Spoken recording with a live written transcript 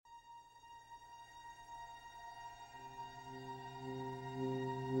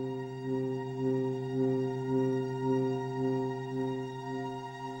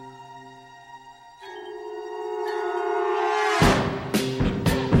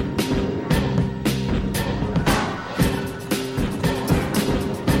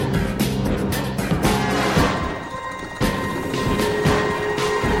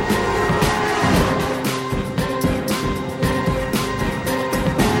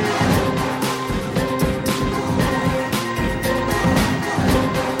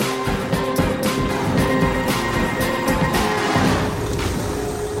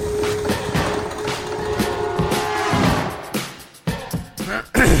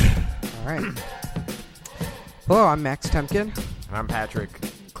All right. Hello, I'm Max Temkin. And I'm Patrick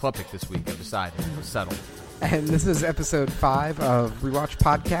Klepek this week. I've decided. I've settled. And this is episode 5 of Rewatch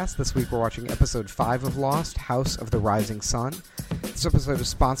Podcast. This week we're watching episode 5 of Lost, House of the Rising Sun. This episode is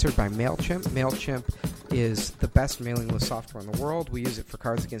sponsored by MailChimp. MailChimp is the best mailing list software in the world. We use it for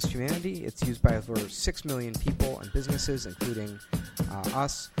Cards Against Humanity. It's used by over 6 million people and businesses, including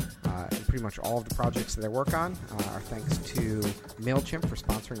us, and pretty much all of the projects that I work on. Our thanks to MailChimp for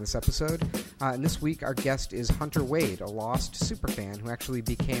sponsoring this episode. And this week our guest is Hunter Wade, a Lost superfan who actually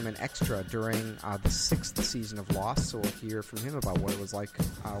became an extra during the 6th season of Lost, so we'll hear from him about what it was like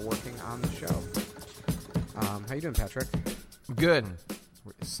working on the show. How you doing, Patrick? Good.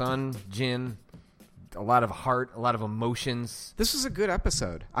 Sun, Jin, a lot of heart, a lot of emotions. This was a good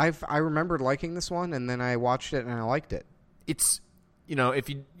episode. I remembered liking this one, and then I watched it and I liked it. It's,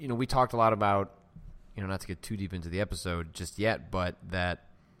 we talked a lot about, not to get too deep into the episode just yet, but that,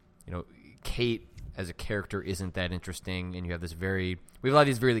 Kate as a character isn't that interesting, and you have we have a lot of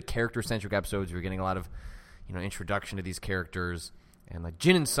these very character-centric episodes. You're getting a lot of, introduction to these characters, and like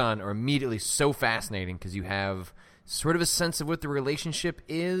Jin and Sun are immediately so fascinating because you have sort of a sense of what the relationship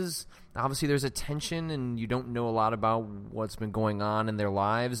is. Obviously, there's a tension, and you don't know a lot about what's been going on in their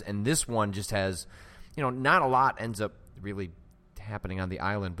lives. And this one just has, not a lot ends up really happening on the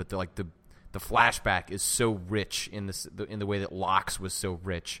island, but the flashback is so rich in the way that Locke's was so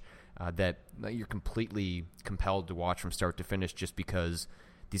rich that you're completely compelled to watch from start to finish just because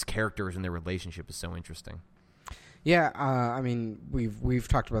these characters and their relationship is so interesting. Yeah, I mean, we've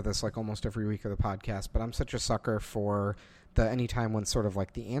talked about this like almost every week of the podcast, but I'm such a sucker for anytime when sort of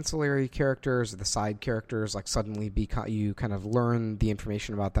like the ancillary characters or the side characters like suddenly you kind of learn the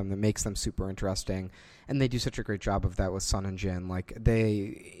information about them that makes them super interesting, and they do such a great job of that with Sun and Jin. Like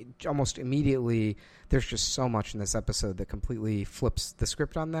they almost immediately, there's just so much in this episode that completely flips the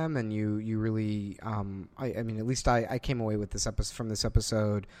script on them, and you really, I mean, at least I came away with from this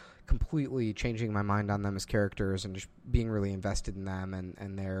episode completely changing my mind on them as characters and just being really invested in them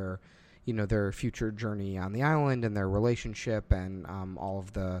and their their future journey on the island and their relationship and all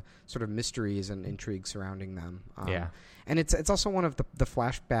of the sort of mysteries and intrigue surrounding them. And it's also one of the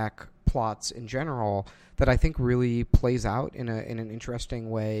flashback plots in general that I think really plays out in an interesting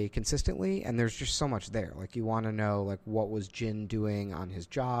way consistently, and there's just so much there. Like you want to know like what was Jin doing on his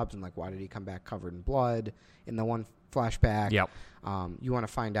jobs and like why did he come back covered in blood in the one flashback. Yep. You want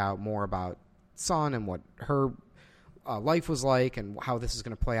to find out more about Sun and what her life was like and how this is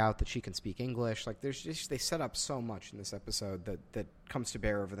going to play out, that she can speak English. Like they set up so much in this episode that comes to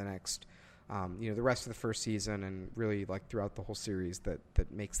bear over the next the rest of the first season and really like throughout the whole series that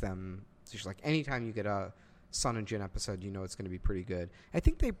makes them just like anytime you get a Sun and Jin episode, it's going to be pretty good. I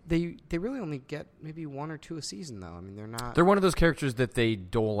think they really only get maybe 1 or 2 a season though. I mean, they're one of those characters that they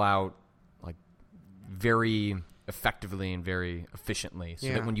dole out like very effectively and very efficiently, so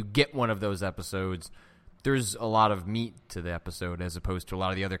that when you get one of those episodes, there's a lot of meat to the episode as opposed to a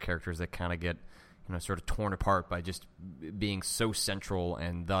lot of the other characters that kind of get sort of torn apart by just being so central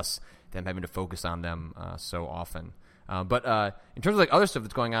and thus them having to focus on them so often. But in terms of like other stuff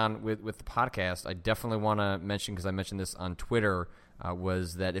that's going on with the podcast, I definitely want to mention, because I mentioned this on Twitter,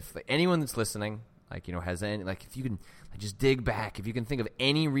 was that if anyone that's listening has any, like if you can just dig back, if you can think of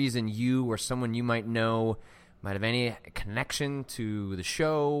any reason you or someone you might know might have any connection to the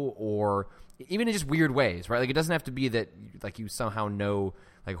show, or even in just weird ways, right? Like it doesn't have to be that like you somehow know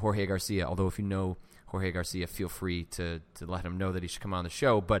like Jorge Garcia, although if you know Jorge Garcia, feel free to let him know that he should come on the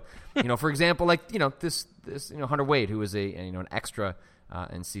show. But for example, like this Hunter Wade, who was an extra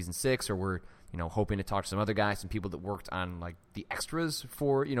in season 6, or we're hoping to talk to some other guys, some people that worked on like the extras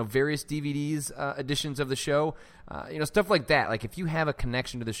for various DVDs editions of the show, stuff like that. Like if you have a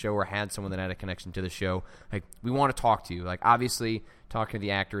connection to the show or had someone that had a connection to the show, like we want to talk to you. Like obviously talking to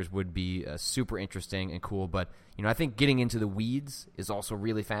the actors would be super interesting and cool, but I think getting into the weeds is also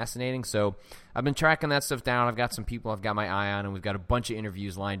really fascinating. So I've been tracking that stuff down. I've got some people I've got my eye on, and we've got a bunch of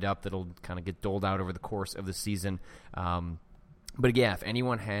interviews lined up that'll kind of get doled out over the course of the season. But yeah, if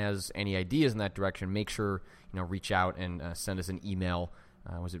anyone has any ideas in that direction, make sure reach out and send us an email.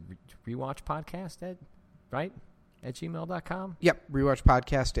 Was it rewatchpodcast at gmail.com? Yep,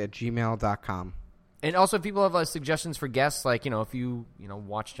 rewatchpodcast@gmail.com. And also, if people have suggestions for guests, like if you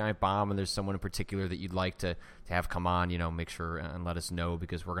watch Giant Bomb and there's someone in particular that you'd like to have come on, make sure and let us know,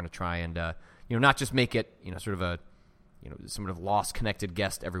 because we're going to try and not just make it sort of a some sort of Lost connected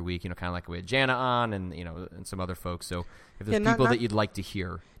guest every week, kind of like we had Jana on and and some other folks. So if there's people that you'd like to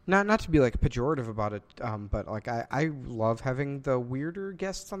hear, not to be like pejorative about it, but like I love having the weirder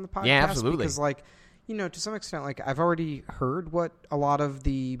guests on the podcast. Yeah, absolutely. Because like to some extent, like I've already heard what a lot of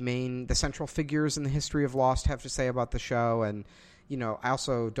the central figures in the history of Lost have to say about the show, and I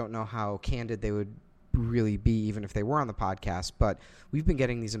also don't know how candid they would really be even if they were on the podcast, but we've been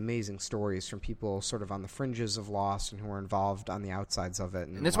getting these amazing stories from people sort of on the fringes of Lost and who are involved on the outsides of it.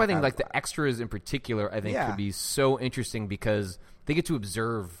 And that's why I think like the extras in particular, I think could be so interesting because they get to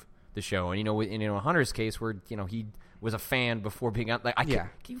observe the show. And, in Hunter's case where, he was a fan before being out, like, can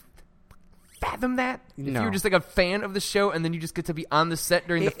you fathom that? No. If you're just like a fan of the show and then you just get to be on the set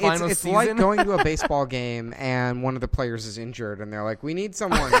during the final season? It's like going to a baseball game and one of the players is injured and they're like, we need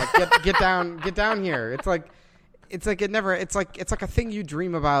someone. Like, get down here. It's like a thing you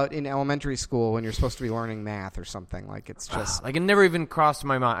dream about in elementary school when you're supposed to be learning math or something. Like, it's just like it never even crossed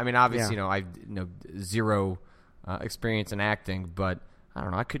my mind. I mean, obviously, I've zero experience in acting, but I don't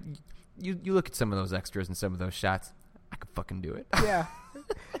know. I could you look at some of those extras and some of those shots, I could fucking do it. Yeah.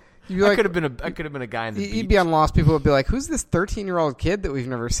 I could have been a guy in the beach. You'd be on Lost. People would be like, "Who's this 13-year-old kid that we've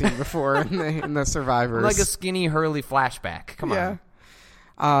never seen before in the Survivors?" Like a skinny Hurley flashback. Come on.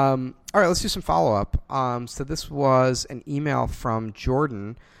 All right, let's do some follow up. So this was an email from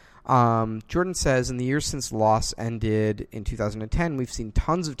Jordan. Jordan says, in the years since Lost ended in 2010, we've seen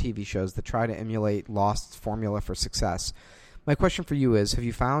tons of TV shows that try to emulate Lost's formula for success. My question for you is, have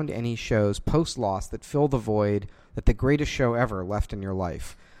you found any shows post-Lost that fill the void that the greatest show ever left in your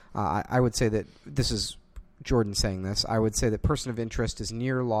life? I would say that this is Jordan saying this. I would say that Person of Interest is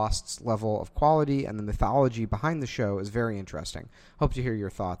near Lost's level of quality, and the mythology behind the show is very interesting. Hope to hear your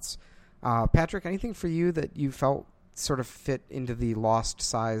thoughts. Patrick, anything for you that you felt sort of fit into the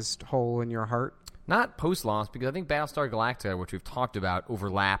Lost-sized hole in your heart? Not post-Lost, because I think Battlestar Galactica, which we've talked about,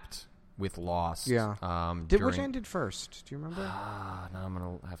 overlapped with Lost. Yeah. Which ended first? Do you remember? Now I'm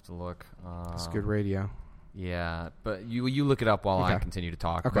going to have to look. It's good radio. Yeah, but you look it up while I continue to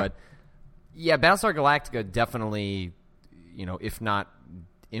talk. Okay. But, yeah, Battlestar Galactica definitely, if not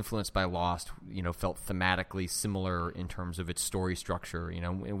influenced by Lost, felt thematically similar in terms of its story structure.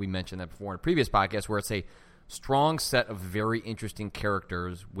 And we mentioned that before in a previous podcast, where it's a strong set of very interesting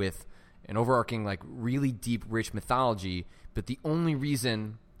characters with an overarching, like, really deep, rich mythology. But the only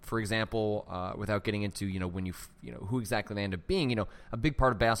reason, for example, without getting into, when who exactly they end up being, a big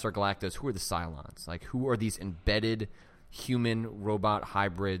part of Battlestar Galactica is who are the Cylons? Like, who are these embedded human-robot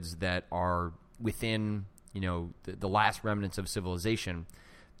hybrids that are within, the last remnants of civilization?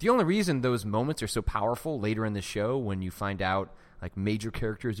 The only reason those moments are so powerful later in the show, when you find out, like, major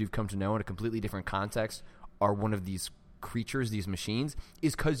characters you've come to know in a completely different context are one of these creatures, these machines,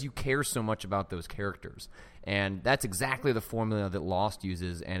 is because you care so much about those characters. And that's exactly the formula that Lost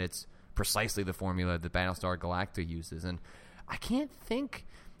uses, and it's precisely the formula that Battlestar Galactica uses. And I can't think,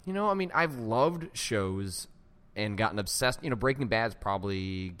 I've loved shows and gotten obsessed. Breaking Bad's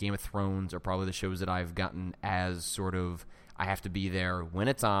probably, Game of Thrones are probably the shows that I've gotten as sort of, I have to be there when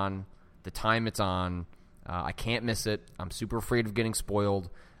it's on, the time it's on. I can't miss it. I'm super afraid of getting spoiled.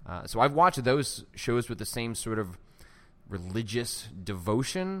 So I've watched those shows with the same sort of religious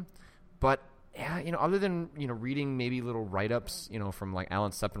devotion, but yeah, other than reading maybe little write-ups, from like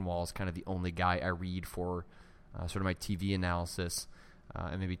Alan Sepinwall is kind of the only guy I read for sort of my TV analysis,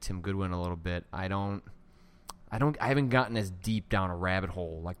 and maybe Tim Goodwin a little bit. I haven't gotten as deep down a rabbit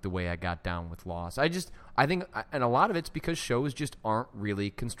hole like the way I got down with Lost. I think, and a lot of it's because shows just aren't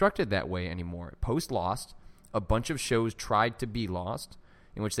really constructed that way anymore. Post Lost, a bunch of shows tried to be Lost,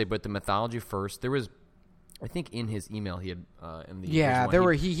 in which they put the mythology first. There was, I think, in his email he had in the there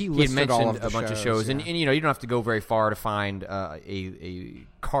were he listed had mentioned all of the a bunch shows, of shows, yeah. and you don't have to go very far to find a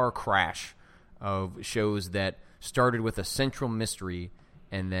car crash of shows that started with a central mystery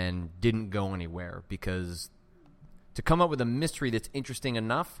and then didn't go anywhere, because to come up with a mystery that's interesting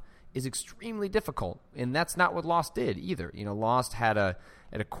enough is extremely difficult, and that's not what Lost did either. Lost had a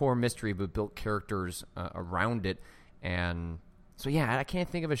core mystery but built characters around it, and so yeah, I can't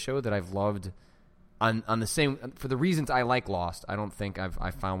think of a show that I've loved on the same, for the reasons I like Lost. I don't think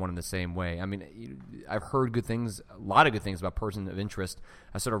I've found one in the same way. I mean, I've heard good things, a lot of good things about Person of Interest.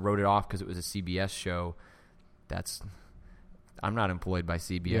 I sort of wrote it off because it was a CBS show. I'm not employed by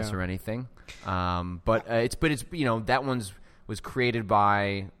CBS or anything, but it's that was created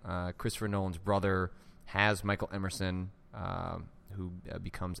by Christopher Nolan's brother, has Michael Emerson, who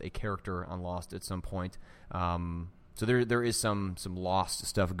becomes a character on Lost at some point. So there is some Lost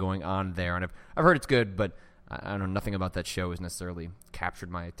stuff going on there, and I've heard it's good, but I don't know, nothing about that show has necessarily captured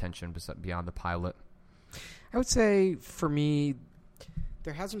my attention beyond the pilot. I would say for me,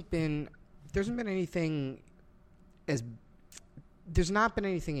 there hasn't been anything as there's not been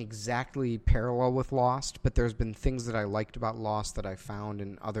anything exactly parallel with Lost, but there's been things that I liked about Lost that I found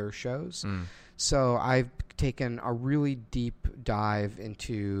in other shows. So I've taken a really deep dive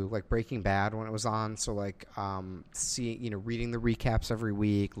into like Breaking Bad when it was on. So like reading the recaps every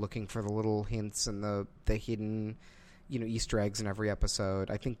week, looking for the little hints and the hidden Easter eggs in every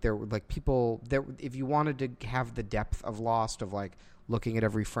episode. I think there were like people there, if you wanted to have the depth of Lost, of like looking at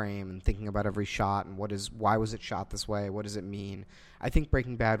every frame and thinking about every shot and why was it shot this way? What does it mean? I think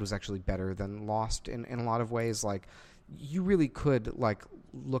Breaking Bad was actually better than Lost in a lot of ways. Like, you really could like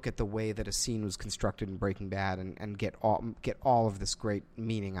look at the way that a scene was constructed in Breaking Bad and get all of this great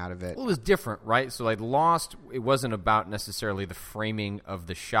meaning out of it. Well, it was different, right? So like Lost, it wasn't about necessarily the framing of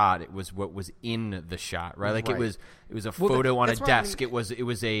the shot. It was what was in the shot, right? Like it was a photo on a desk. It was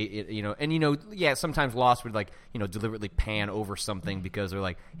sometimes Lost would like, deliberately pan over something because they're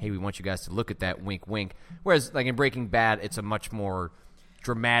like, hey, we want you guys to look at that, wink, wink. Whereas like in Breaking Bad, it's a much more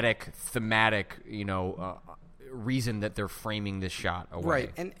dramatic, thematic, reason that they're framing this shot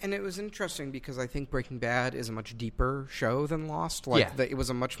away. Right, and it was interesting because I think Breaking Bad is a much deeper show than Lost. Like, it was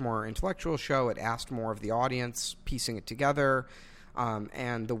a much more intellectual show. It asked more of the audience, piecing it together,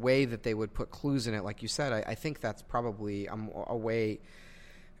 and the way that they would put clues in it, like you said, I think that's probably a way. I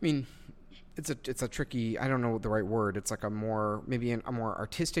mean, it's a tricky. I don't know the right word. It's like a more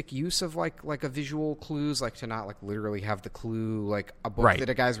artistic use of like a visual clues, like to not like literally have the clue like a book that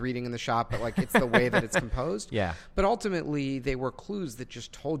a guy's reading in the shop, but like it's the way that it's composed. Yeah. But ultimately, they were clues that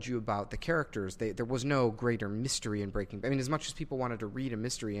just told you about the characters. There was no greater mystery in Breaking Bad. I mean, as much as people wanted to read a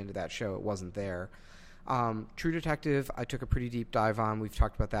mystery into that show, it wasn't there. True Detective, I took a pretty deep dive on. We've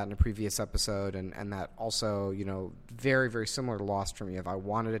talked about that in a previous episode, and that also, very, very similar to Lost for me. If I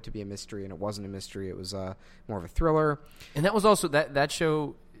wanted it to be a mystery and it wasn't a mystery, it was more of a thriller. And that was also that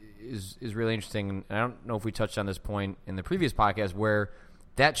show is really interesting. And I don't know if we touched on this point in the previous podcast, where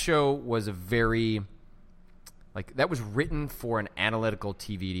that show was that was written for an analytical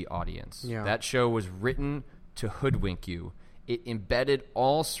TV audience. Yeah. That show was written to hoodwink you. It embedded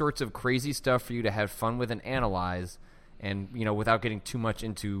all sorts of crazy stuff for you to have fun with and analyze, and without getting too much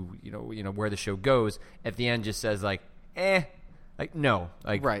into where the show goes. At the end, just says no,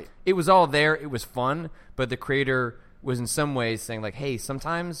 right. It was all there. It was fun, but the creator was in some ways saying like, hey,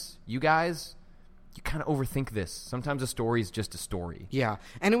 sometimes you guys, you kind of overthink this. Sometimes a story is just a story. Yeah,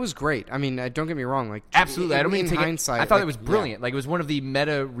 and it was great. I mean, don't get me wrong. Like, absolutely, I don't mean to take hindsight. I thought it was brilliant. Yeah. Like, it was one of the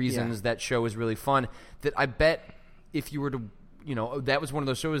meta reasons that show was really fun. That I bet if you were to, that was one of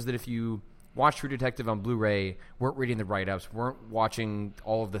those shows that if you watched True Detective on Blu-ray, weren't reading the write-ups, weren't watching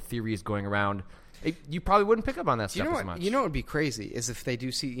all of the theories going around, you probably wouldn't pick up on that stuff as much. You know what would be crazy is if they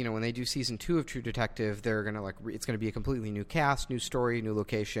do see, when they do season 2 of True Detective, they're going to it's going to be a completely new cast, new story, new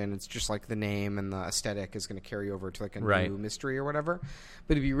location. It's just like the name and the aesthetic is going to carry over to like a new mystery or whatever.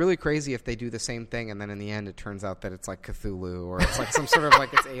 But it'd be really crazy if they do the same thing and then in the end it turns out that it's like Cthulhu or it's like some sort of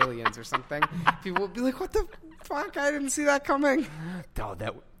like it's aliens or something. People would be like, what the fuck? I didn't see that coming. Oh,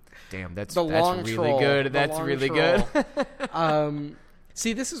 that's really good. That's really good.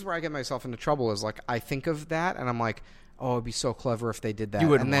 See, this is where I get myself into trouble is, like, I think of that, and I'm like, oh, it'd be so clever if they did that. You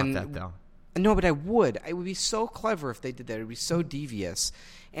wouldn't want that, though. No, but I would. It would be so clever if they did that. It would be so devious.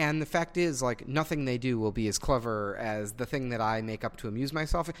 And the fact is, like, nothing they do will be as clever as the thing that I make up to amuse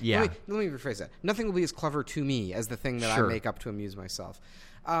myself. Yeah. Let me rephrase that. Nothing will be as clever to me as the thing that I make up to amuse myself.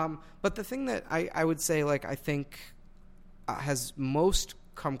 But the thing that I would say, like, I think has most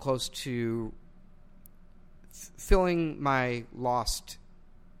come close to filling my Lost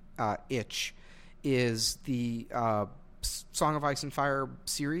itch is the Song of Ice and Fire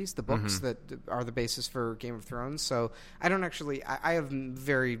series, the books that are the basis for Game of Thrones. So I don't actually. I have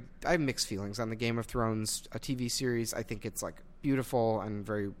mixed feelings on the Game of Thrones TV series. I think it's like beautiful and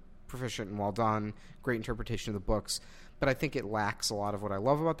very proficient and well done. Great interpretation of the books. But I think it lacks a lot of what I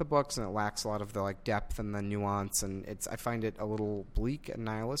love about the books, and it lacks a lot of the like depth and the nuance. And I find it a little bleak and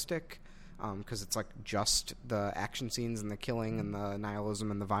nihilistic. Because it's like just the action scenes and the killing and the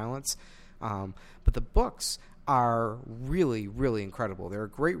nihilism and the violence. But the books are really, really incredible. They're a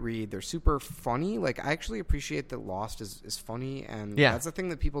great read. They're super funny. Like, I actually appreciate that Lost is funny, and that's the thing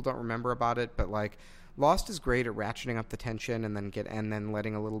that people don't remember about it. But like, Lost is great at ratcheting up the tension and then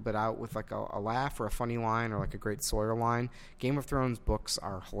letting a little bit out with like a laugh or a funny line or like a great Sawyer line. Game of Thrones books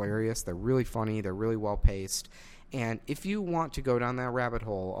are hilarious. They're really funny. They're really well paced. And if you want to go down that rabbit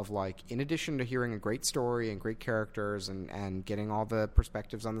hole of, like, in addition to hearing a great story and great characters and getting all the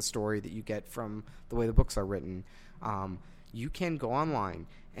perspectives on the story that you get from the way the books are written, you can go online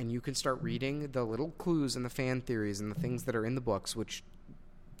and you can start reading the little clues and the fan theories and the things that are in the books, which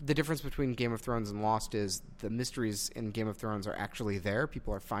the difference between Game of Thrones and Lost is the mysteries in Game of Thrones are actually there.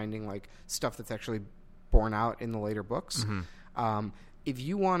 People are finding like stuff that's actually borne out in the later books. If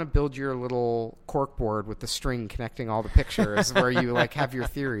you want to build your little corkboard with the string connecting all the pictures where you like have your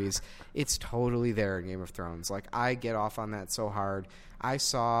theories, it's totally there in Game of Thrones. Like, I get off on that so hard. I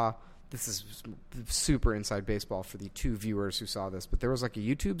saw, this is super inside baseball for the 2 viewers who saw this, but there was like a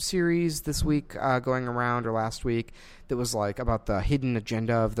YouTube series this week going around, or last week, that was like about the hidden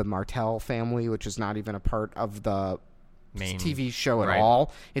agenda of the Martell family, which is not even a part of the main TV show at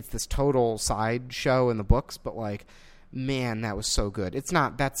all. It's this total side show in the books, but like, man, that was so good.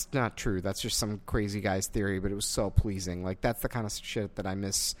 That's not true. That's just some crazy guy's theory, but it was so pleasing. Like, that's the kind of shit that I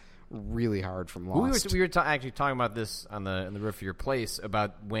miss really hard from Lost. We were actually talking about this in the Roof of Your Place,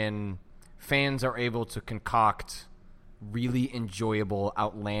 about when fans are able to concoct really enjoyable,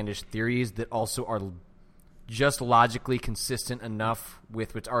 outlandish theories that also are just logically consistent enough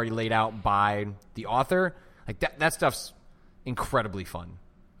with what's already laid out by the author. Like, that stuff's incredibly fun.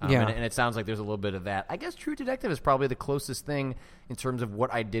 And it sounds like there's a little bit of that. I guess True Detective is probably the closest thing in terms of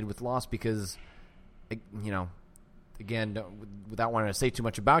what I did with Lost, because, you know, again, without wanting to say too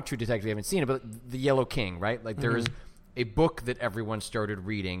much about True Detective, we haven't seen it, but The Yellow King, right? Like, there's a book that everyone started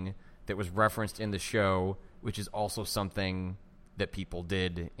reading that was referenced in the show, which is also something that people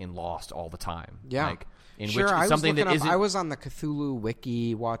did in Lost all the time. Yeah. Like, I was on the Cthulhu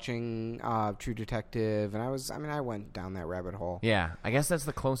wiki watching True Detective, and I went down that rabbit hole. Yeah, I guess that's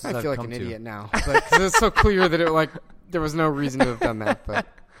the closest I've come to. I feel like an idiot now, but it's so clear that there was no reason to have done that. But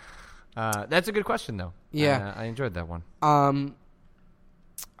that's a good question, though. Yeah, I enjoyed that one.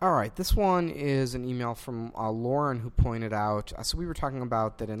 All right, this one is an email from Lauren, who pointed out. So we were talking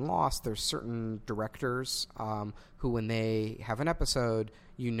about that in Lost, there's certain directors who, when they have an episode,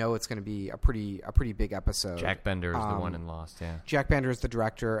 you know it's going to be a pretty big episode. Jack Bender is the one in Lost, yeah. Jack Bender is the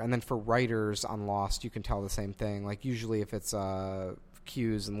director, and then for writers on Lost, you can tell the same thing. Like, usually if it's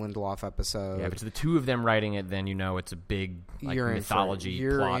Hughes and Lindelof episode, yeah, if it's the two of them writing it, then you know it's a big mythology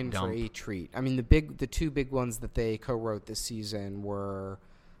you're plot in dump. For a treat. I mean, the 2 big ones that they co-wrote this season were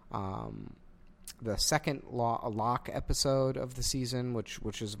the second Locke episode of the season, which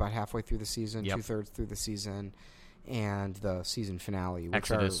is about halfway through the season, 2/3 through the season, and the season finale, which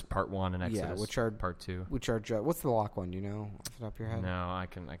Exodus Part 1 and Exodus which are Part 2. Which are what's the Locke one? Do you know off the top of your head? No, I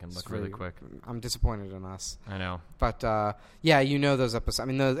can look really quick. I'm disappointed in us. I know, but you know those episodes. I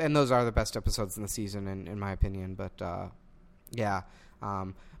mean, those are the best episodes in the season, in my opinion. But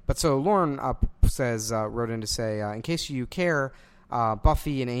but so Lauren wrote in to say, in case you care.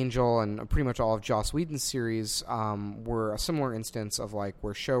 Buffy and Angel and pretty much all of Joss Whedon's series were a similar instance of like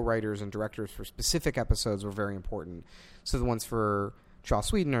where show writers and directors for specific episodes were very important. So the ones for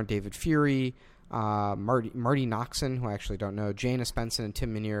Joss Whedon are David Fury, Marty Noxon, who I actually don't know, Jane Espenson, and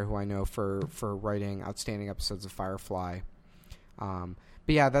Tim Minear, who I know for writing outstanding episodes of Firefly. But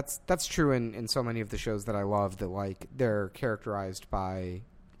yeah, that's true in so many of the shows that I love, that like they're characterized by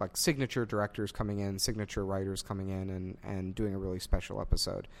like signature directors coming in, signature writers coming in, and doing a really special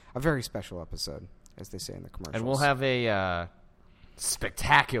episode. A very special episode, as they say in the commercials. And we'll have a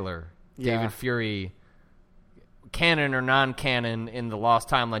spectacular David Fury, canon or non-canon, in the Lost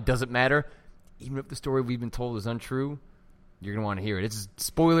timeline. Doesn't matter. Even if the story we've been told is untrue, you're going to want to hear it. It's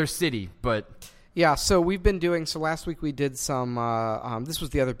spoiler city, but... Yeah, so we've been doing... So last week we did some... this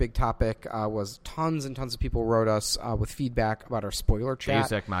was the other big topic, was tons and tons of people wrote us with feedback about our spoiler chat.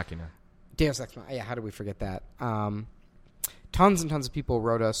 Deus Ex Machina. Deus Ex Machina. Yeah, how did we forget that? Tons and tons of people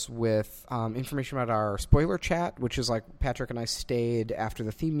wrote us with information about our spoiler chat, which is like Patrick and I stayed after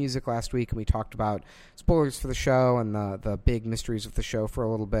the theme music last week, and we talked about spoilers for the show and the big mysteries of the show for a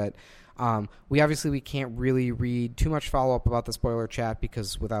little bit. We can't really read too much follow-up about the spoiler chat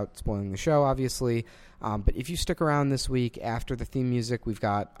because without spoiling the show, obviously. But if you stick around this week after the theme music, we've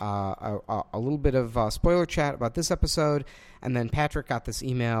got a little bit of spoiler chat about this episode. And then Patrick got this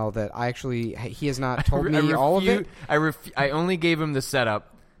email that he has not told me all of it. I only gave him the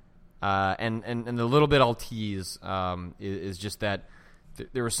setup, and the little bit I'll tease is just that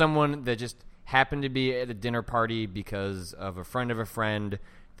there was someone that just happened to be at a dinner party because of a friend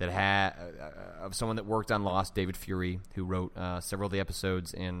that had of someone that worked on Lost, David Fury, who wrote several of the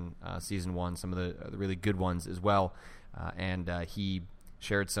episodes in season 1, some of the really good ones as well, and he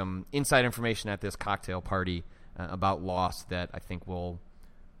shared some inside information at this cocktail party about Lost that I think will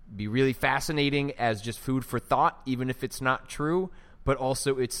be really fascinating as just food for thought, even if it's not true, but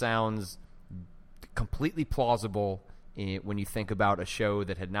also it sounds completely plausible when you think about a show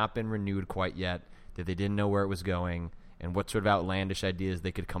that had not been renewed quite yet, that they didn't know where it was going, and what sort of outlandish ideas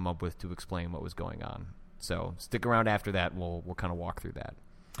they could come up with to explain what was going on. So stick around after that. We'll kind of walk through that.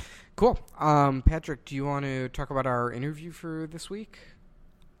 Cool. Patrick, do you want to talk about our interview for this week?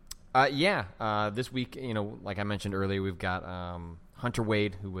 This week, like I mentioned earlier, we've got Hunter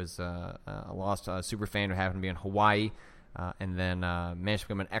Wade, who was a Lost super fan who happened to be in Hawaii, and then managed to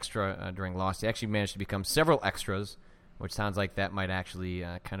become an extra during Lost. He actually managed to become several extras, which sounds like that might actually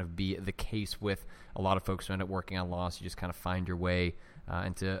kind of be the case with a lot of folks who end up working on Lost. You just kind of find your way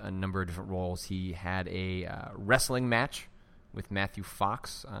into a number of different roles. He had a wrestling match with Matthew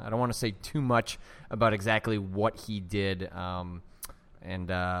Fox. I don't want to say too much about exactly what he did. So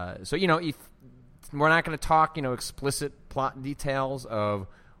if we're not going to talk, explicit plot details of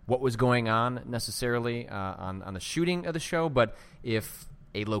what was going on necessarily on the shooting of the show, but if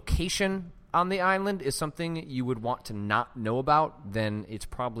a location on the island is something you would want to not know about, then it's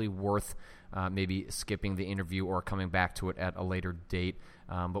probably worth maybe skipping the interview or coming back to it at a later date.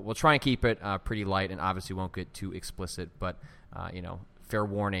 But we'll try and keep it pretty light, and obviously won't get too explicit, but fair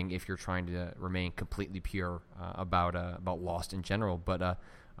warning if you're trying to remain completely pure about Lost in general. But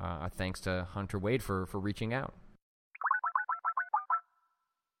thanks to Hunter Wade for reaching out.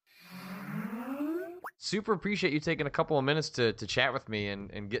 Super appreciate you taking a couple of minutes to chat with me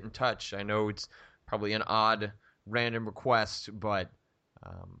and get in touch. I know it's probably an odd, random request, but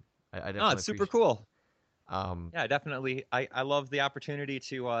I definitely it's super cool. Yeah, definitely. I love the opportunity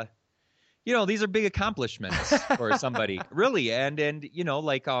to these are big accomplishments for somebody, really. And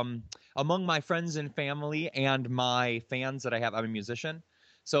among my friends and family and my fans that I have, I'm a musician.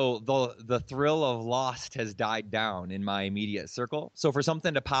 So the thrill of Lost has died down in my immediate circle. So for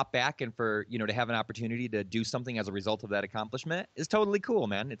something to pop back and for, to have an opportunity to do something as a result of that accomplishment is totally cool,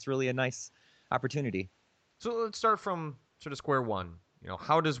 man. It's really a nice opportunity. So let's start from sort of square one.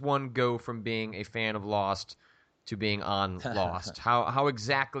 How does one go from being a fan of Lost to being on Lost? How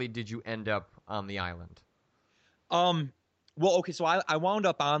exactly did you end up on the island? So I wound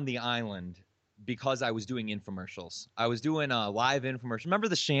up on the island because I was doing infomercials. I was doing a live infomercial. Remember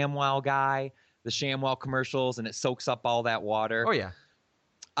the ShamWow guy, the ShamWow commercials, and it soaks up all that water? Oh, yeah.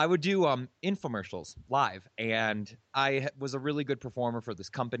 I would do infomercials live, and I was a really good performer for this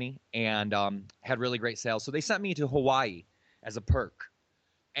company and had really great sales. So they sent me to Hawaii as a perk.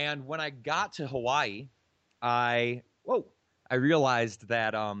 And when I got to Hawaii, I realized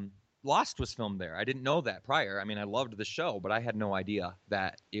that Lost was filmed there. I didn't know that prior. I mean, I loved the show, but I had no idea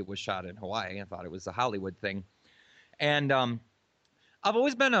that it was shot in Hawaii. I thought it was a Hollywood thing. And I've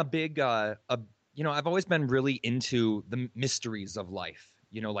always been I've always been really into the mysteries of life.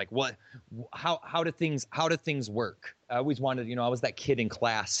 How do things work? I always wanted, I was that kid in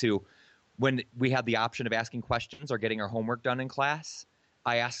class who, when we had the option of asking questions or getting our homework done in class,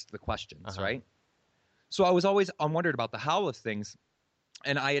 I asked the questions, right? So I was always wondered about the how of things.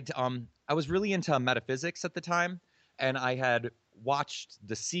 And I was really into metaphysics at the time, and I had watched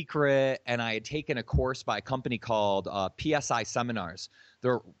The Secret, and I had taken a course by a company called PSI Seminars.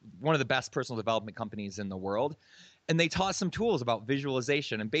 They're one of the best personal development companies in the world, and they taught some tools about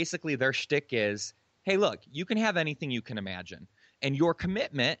visualization. And basically their shtick is, hey, look, you can have anything you can imagine, and your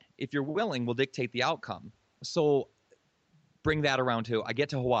commitment, if you're willing, will dictate the outcome. So bring that around to, I get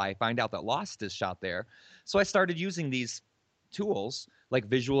to Hawaii, find out that Lost is shot there. So I started using these tools like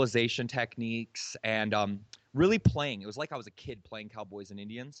visualization techniques and really playing. It was like I was a kid playing Cowboys and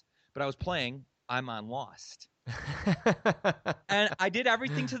Indians, but I was playing I'm on Lost. And I did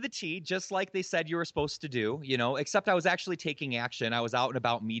everything to the T, just like they said you were supposed to do, except I was actually taking action. I was out and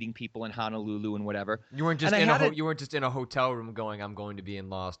about meeting people in Honolulu and whatever. You weren't just you weren't just in a hotel room going, I'm going to be in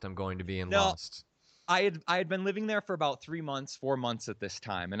Lost. I'm going to be in Lost. I had been living there for about 4 months at this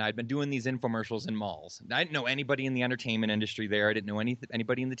time, and I'd been doing these infomercials in malls. I didn't know anybody in the entertainment industry there. I didn't know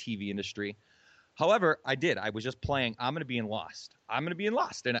anybody in the TV industry. However, I did. I was just playing, I'm going to be in Lost. I'm going to be in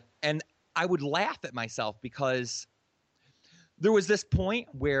Lost. And I would laugh at myself because there was this point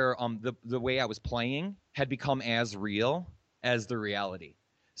where the way I was playing had become as real as the reality.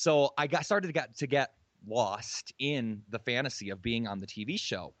 So I started to get lost in the fantasy of being on the TV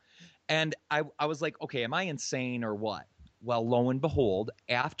show. And I was like, okay, am I insane or what? Well, lo and behold,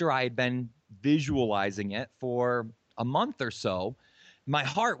 after I had been visualizing it for a month or so, my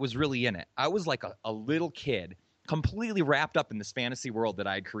heart was really in it. I was like a little kid, completely wrapped up in this fantasy world that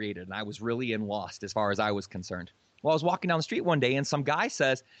I had created, and I was really in Lost as far as I was concerned. Well, I was walking down the street one day, and some guy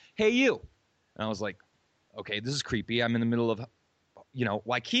says, hey, you. And I was like, okay, this is creepy. I'm in the middle of,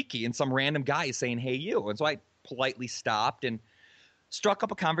 Waikiki, and some random guy is saying, hey, you. And so I politely stopped and struck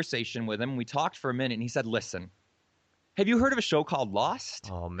up a conversation with him. We talked for a minute, and he said, listen, have you heard of a show called Lost?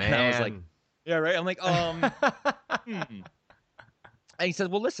 Oh, man. And I was like, yeah, right? I'm like, And he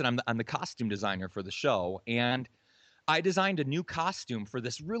said, well, listen, I'm the costume designer for the show, and I designed a new costume for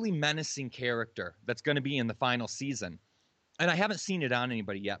this really menacing character that's going to be in the final season. And I haven't seen it on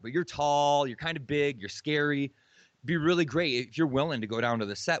anybody yet, but you're tall, you're kind of big, you're scary. Be really great if you're willing to go down to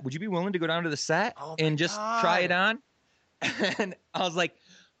the set. Would you be willing to go down to the set and just try it on? And I was like,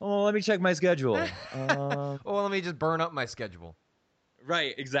 oh, let me check my schedule. Let me just burn up my schedule.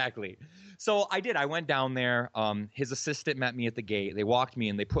 Right, exactly. So I did. I went down there. His assistant met me at the gate. They walked me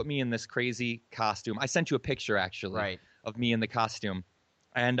in. They put me in this crazy costume. I sent you a picture, actually, of me in the costume.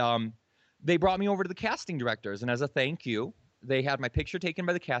 And they brought me over to the casting directors. And as a thank you, they had my picture taken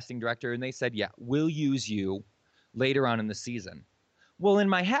by the casting director. And they said, yeah, we'll use you later on in the season. Well, in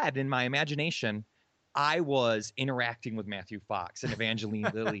my head, in my imagination, I was interacting with Matthew Fox and Evangeline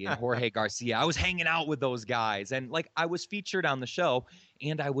Lilly and Jorge Garcia. I was hanging out with those guys. And like I was featured on the show,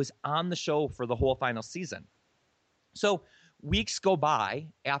 and I was on the show for the whole final season. So weeks go by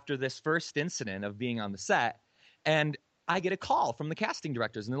after this first incident of being on the set, and I get a call from the casting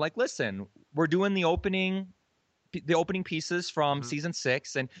directors, and they're like, listen, we're doing the opening pieces from season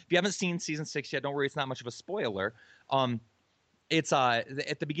 6. And if you haven't seen season 6 yet, don't worry, it's not much of a spoiler. It's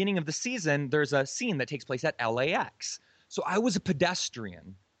at the beginning of the season, there's a scene that takes place at LAX. So I was a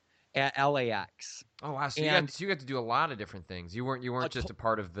pedestrian at LAX. Oh wow! So you got to do a lot of different things. You weren't just a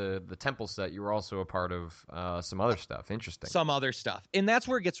part of the temple set. You were also a part of some other stuff. Interesting. Some other stuff, and that's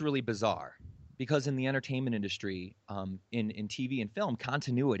where it gets really bizarre, because in the entertainment industry, in TV and film,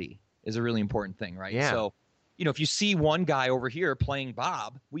 continuity is a really important thing, right? Yeah. So, if you see one guy over here playing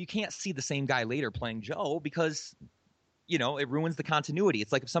Bob, well, you can't see the same guy later playing Joe, because it ruins the continuity.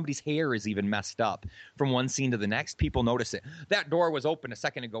 It's like if somebody's hair is even messed up from one scene to the next, people notice it. That door was open a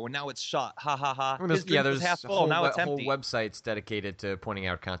second ago, and now it's shut. Ha, ha, ha. There's half full, now it's empty. Whole websites dedicated to pointing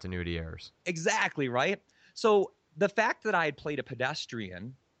out continuity errors. Exactly, right? So the fact that I had played a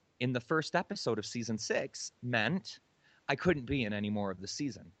pedestrian in the first episode of season 6 meant I couldn't be in any more of the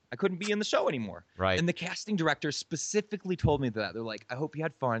season. I couldn't be in the show anymore. Right. And the casting director specifically told me that. They're like, I hope you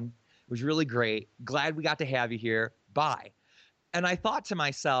had fun. It was really great. Glad we got to have you here. Bye. And I thought to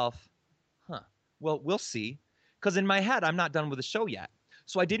myself, well, we'll see. Because in my head, I'm not done with the show yet.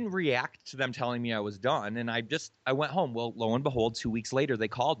 So I didn't react to them telling me I was done. And I went home. Well, lo and behold, 2 weeks later, they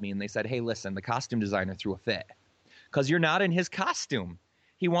called me and they said, hey, listen, the costume designer threw a fit. Because you're not in his costume.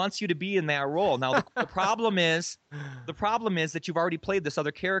 He wants you to be in that role. Now, the problem is that you've already played this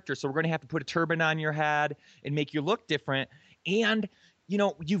other character. So we're going to have to put a turban on your head and make you look different. And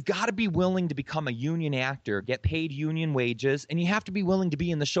you've got to be willing to become a union actor, get paid union wages, and you have to be willing to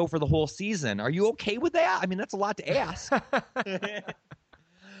be in the show for the whole season. Are you okay with that? I mean, that's a lot to ask.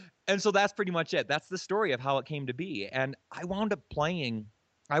 And so that's pretty much it. That's the story of how it came to be. And I wound up playing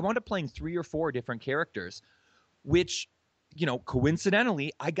 3 or 4 different characters, which,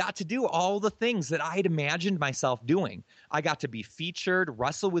 coincidentally, I got to do all the things that I had imagined myself doing. I got to be featured,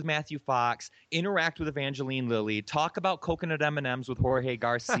 wrestle with Matthew Fox, interact with Evangeline Lilly, talk about coconut M&Ms with Jorge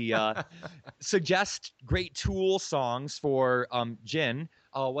Garcia, suggest great Tool songs for Jin.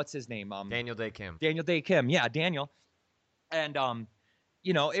 What's his name? Daniel Day Kim. Daniel Day Kim. Yeah, Daniel. And,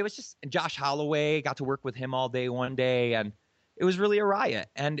 it was just Josh Holloway. Got to work with him all day one day, and it was really a riot.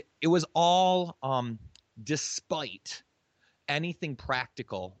 And it was all despite anything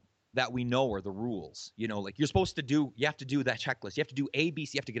practical that we know are the rules. Like you have to do that checklist. You have to do A, B,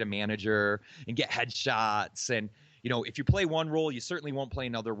 C. You have to get a manager and get headshots. And, if you play one role, you certainly won't play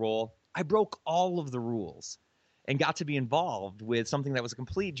another role. I broke all of the rules and got to be involved with something that was a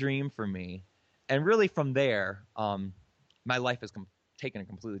complete dream for me. And really from there, my life has taken a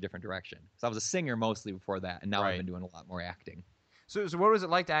completely different direction. So I was a singer mostly before that, and now I've been doing a lot more acting. So what was it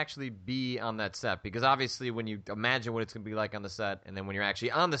like to actually be on that set? Because obviously when you imagine what it's going to be like on the set, and then when you're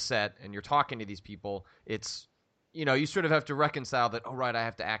actually on the set and you're talking to these people, it's, you sort of have to reconcile that, oh, right, I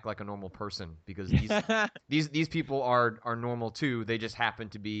have to act like a normal person because these people are normal too. They just happen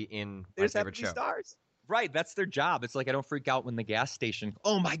to be in my favorite show. Stars. Right, that's their job. It's like I don't freak out when the gas station,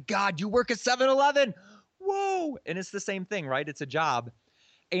 oh my God, you work at 7-Eleven. Whoa. And it's the same thing, right? It's a job.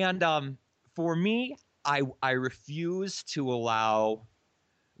 And for me, I refuse to allow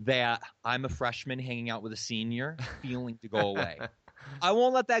that I'm a freshman hanging out with a senior feeling to go away. I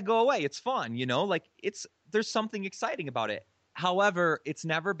won't let that go away. It's fun, there's something exciting about it. However, it's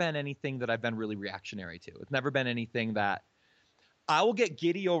never been anything that I've been really reactionary to. It's never been anything that I will get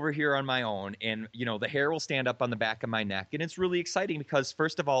giddy over here on my own, and the hair will stand up on the back of my neck. And it's really exciting because,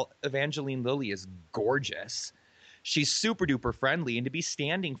 first of all, Evangeline Lilly is gorgeous. She's super duper friendly, and to be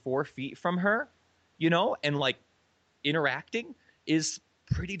standing 4 feet from her, and like interacting is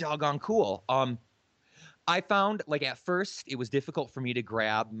pretty doggone cool. I found like at first it was difficult for me to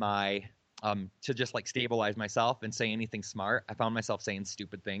grab my to just like stabilize myself and say anything smart. I found myself saying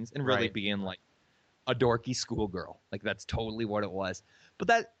stupid things and really being like a dorky schoolgirl. Like that's totally what it was. But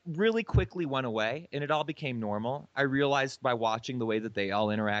that really quickly went away and it all became normal. I realized by watching the way that they all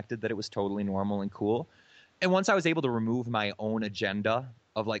interacted that it was totally normal and cool. And once I was able to remove my own agenda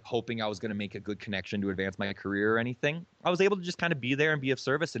of like hoping I was going to make a good connection to advance my career or anything, I was able to just kind of be there and be of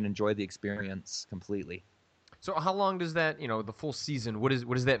service and enjoy the experience completely. So how long does that, the full season, what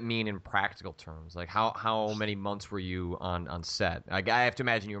does that mean in practical terms? Like how many months were you on set? Like, I have to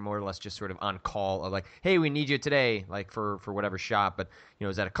imagine you were more or less just sort of on call of like, hey, we need you today, like for whatever shot. But,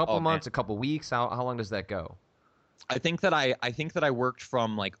 is that a couple months, a couple weeks? How long does that go? I think that I worked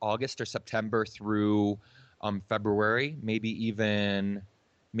from like August or September through February, maybe even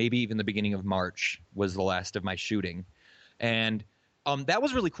the beginning of March was the last of my shooting. And that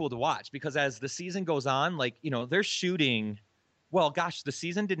was really cool to watch because as the season goes on, like, they're shooting. Well, gosh, the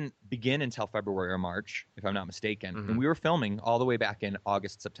season didn't begin until February or March, if I'm not mistaken. Mm-hmm. And we were filming all the way back in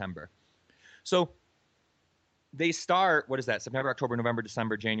August, September. So they start, what is that? September, October, November,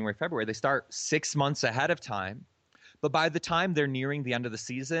 December, January, February. They start 6 months ahead of time. But by the time they're nearing the end of the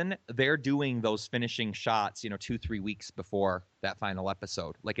season, they're doing those finishing shots, 2-3 weeks before that final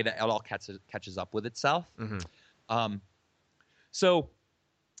episode. Like it all catches up with itself. Mm-hmm. So,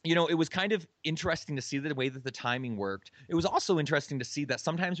 it was kind of interesting to see the way that the timing worked. It was also interesting to see that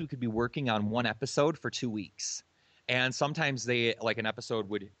sometimes we could be working on one episode for 2 weeks. And sometimes an episode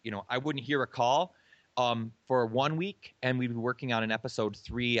would, I wouldn't hear a call for 1 week and we'd be working on an episode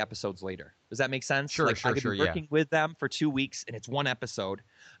 3 episodes later. Does that make sense? Sure, I could be working with them for 2 weeks and it's one episode.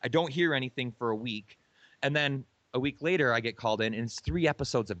 I don't hear anything for a week. And then a week later I get called in and it's 3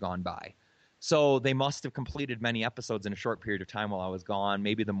 episodes have gone by. So they must have completed many episodes in a short period of time while I was gone.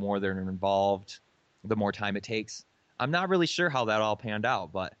 Maybe the more they're involved, the more time it takes. I'm not really sure how that all panned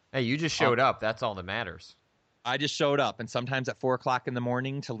out, but hey, you just showed up. That's all that matters. I just showed up, and sometimes at 4 o'clock in the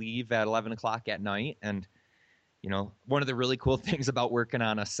morning to leave at 11 o'clock at night. And one of the really cool things about working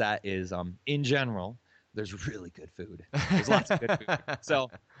on a set is, in general, there's really good food. There's lots of good food. So,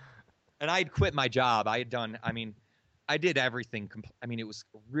 and I'd quit my job. I did everything. It was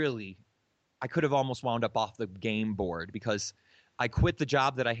really. I could have almost wound up off the game board because I quit the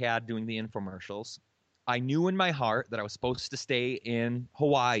job that I had doing the infomercials. I knew in my heart that I was supposed to stay in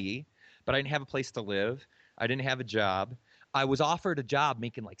Hawaii, but I didn't have a place to live. I didn't have a job. I was offered a job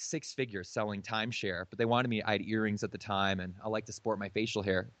making like 6 figures selling timeshare, but they wanted me. I had earrings at the time, and I like to sport my facial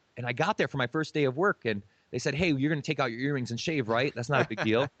hair. And I got there for my first day of work, and they said, "Hey, you're going to take out your earrings and shave, right? That's not a big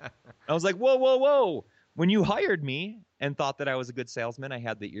deal." I was like, "Whoa, whoa, whoa." When you hired me and thought that I was a good salesman, I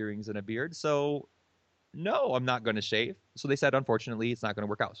had the earrings and a beard. So, no, I'm not going to shave. So they said, unfortunately, it's not going to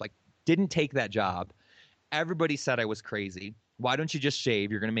work out. So I didn't take that job. Everybody said I was crazy. Why don't you just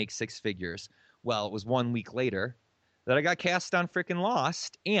shave? You're going to make 6 figures. Well, it was 1 week later that I got cast on frickin'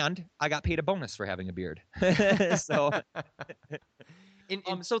 Lost, and I got paid a bonus for having a beard. So,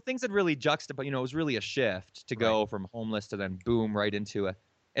 so things had really juxtaposed. It was really a shift to go from homeless to then boom right into a.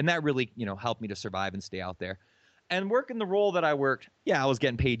 And that really, helped me to survive and stay out there. And working the role that I worked, I was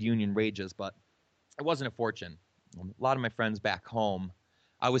getting paid union wages, but it wasn't a fortune. A lot of my friends back home,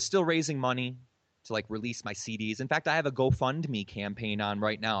 I was still raising money to like release my CDs. In fact, I have a GoFundMe campaign on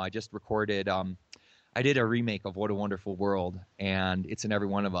right now. I just recorded, I did a remake of What a Wonderful World, and It's in Every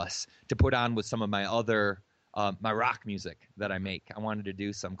One of Us to put on with some of my other, my rock music that I make. I wanted to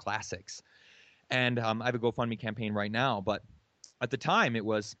do some classics. And I have a GoFundMe campaign right now, but at the time,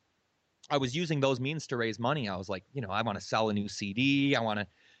 I was using those means to raise money. I was like, I want to sell a new CD.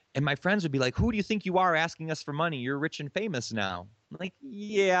 And my friends would be like, "Who do you think you are asking us for money? You're rich and famous now." I'm like,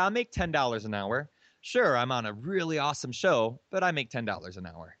 "Yeah, I make $10 an hour. Sure, I'm on a really awesome show, but I make $10 an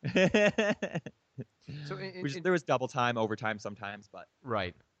hour." So there was double time, overtime sometimes, but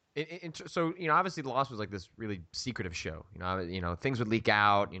right. So obviously, The Lost was like this really secretive show. Things would leak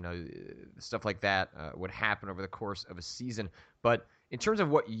out. Stuff like that would happen over the course of a season. But in terms of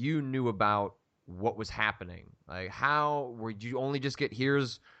what you knew about what was happening, like how would you only just get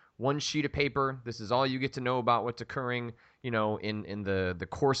here's one sheet of paper? This is all you get to know about what's occurring. In the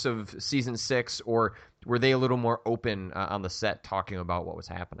course of season 6, or were they a little more open on the set talking about what was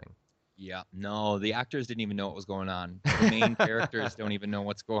happening? Yeah, no, the actors didn't even know what was going on. The main characters don't even know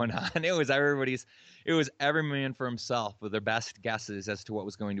what's going on. It was every man for himself with their best guesses as to what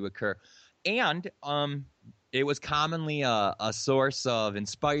was going to occur. And it was commonly a source of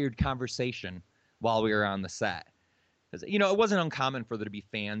inspired conversation while we were on the set. Because, it wasn't uncommon for there to be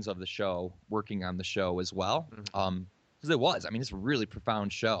fans of the show working on the show as well. Because it was. It's a really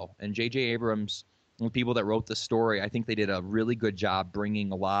profound show. And J.J. Abrams, the people that wrote the story, I think they did a really good job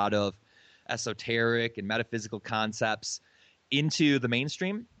bringing a lot of esoteric and metaphysical concepts into the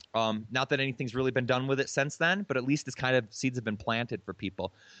mainstream. Not that anything's really been done with it since then, but at least it's kind of seeds have been planted for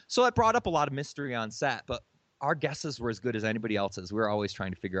people. So it brought up a lot of mystery on set, but our guesses were as good as anybody else's. We were always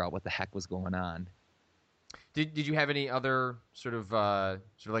trying to figure out what the heck was going on. Did you have any other sort of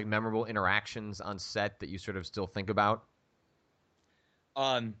like memorable interactions on set that you sort of still think about?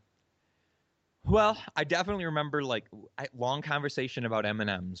 Well, I definitely remember like a long conversation about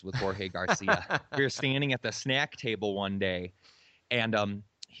M&Ms with Jorge Garcia. We were standing at the snack table one day, and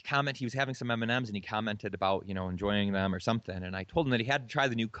he was having some M&Ms, and he commented about, enjoying them or something. And I told him that he had to try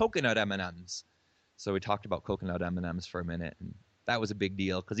the new coconut M&Ms. So we talked about coconut M&Ms for a minute, and that was a big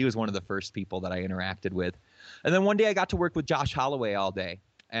deal because he was one of the first people that I interacted with. And then one day I got to work with Josh Holloway all day.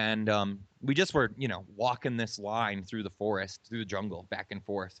 And we just were, walking this line through the forest, through the jungle, back and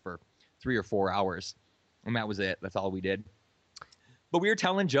forth for 3 or 4 hours. And that was it. That's all we did. But we were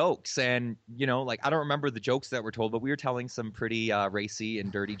telling jokes, and, I don't remember the jokes that were told, but we were telling some pretty racy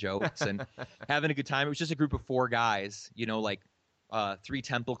and dirty jokes and having a good time. It was just a group of 4 guys, 3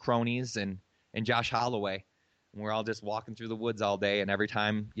 Temple cronies and Josh Holloway. And we're all just walking through the woods all day. And every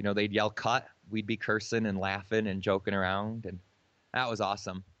time, they'd yell cut, we'd be cursing and laughing and joking around. And that was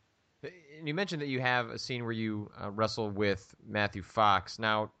awesome. And you mentioned that you have a scene where you wrestle with Matthew Fox.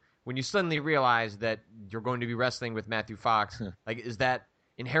 Now, when you suddenly realize that you're going to be wrestling with Matthew Fox, like, is that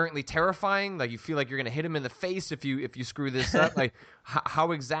inherently terrifying? Like, you feel like you're going to hit him in the face if you screw this up? Like,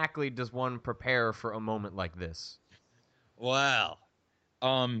 how exactly does one prepare for a moment like this? Well, so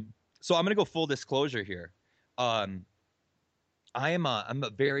I'm going to go full disclosure here. I'm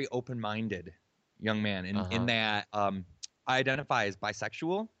a very open-minded young man in that I identify as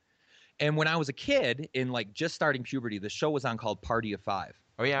bisexual. And when I was a kid, in like just starting puberty, the show was on called Party of Five.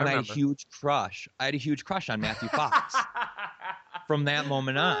 Oh yeah, I had a huge crush. I had a huge crush on Matthew Fox from that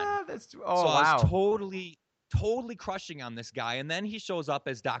moment on. Wow. I was totally crushing on this guy. And then he shows up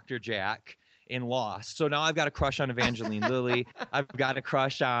as Dr. Jack in Lost. So now I've got a crush on Evangeline Lilly. I've got a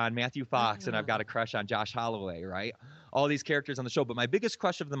crush on Matthew Fox, and I've got a crush on Josh Holloway, right? All these characters on the show. But my biggest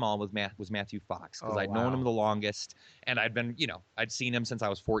crush of them all was Matthew Fox, because I'd known him the longest, and I'd seen him since I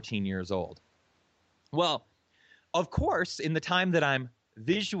was 14 years old. Well, of course, in the time that I'm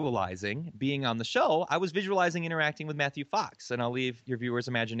visualizing being on the show, I was visualizing interacting with Matthew Fox, and I'll leave your viewers'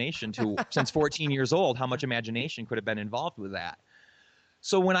 imagination to, since 14 years old, how much imagination could have been involved with that.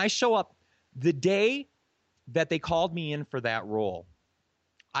 So when I show up, the day that they called me in for that role,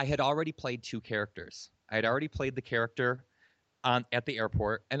 I had already played 2 characters. I had already played the character at the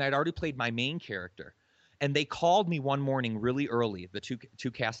airport, and I'd already played my main character. And they called me one morning really early, the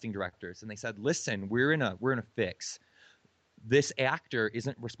two casting directors, and they said, "Listen, we're in a fix. This actor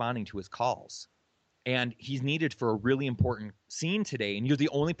isn't responding to his calls, and he's needed for a really important scene today, and you're the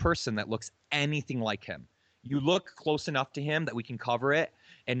only person that looks anything like him. You look close enough to him that we can cover it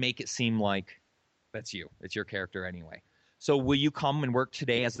and make it seem like that's you. It's your character anyway. So will you come and work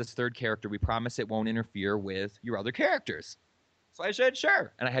today as this 3rd character? We promise it won't interfere with your other characters." So I said,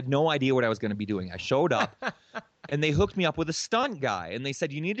 sure. And I had no idea what I was going to be doing. I showed up, and they hooked me up with a stunt guy. And they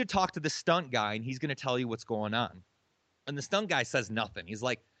said, "You need to talk to the stunt guy, and he's going to tell you what's going on." And the stunt guy says nothing. He's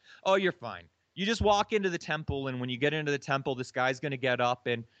like, "Oh, you're fine. You just walk into the temple, and when you get into the temple, this guy's going to get up,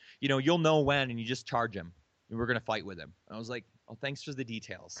 and you'll know when, and you just charge him, and we're going to fight with him." And I was like, "Oh, thanks for the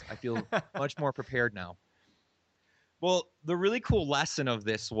details. I feel much more prepared now." Well, the really cool lesson of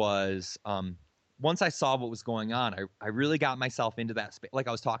this was once I saw what was going on, I really got myself into that space. Like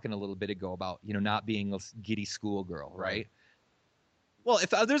I was talking a little bit ago about, not being a giddy schoolgirl, right? Well,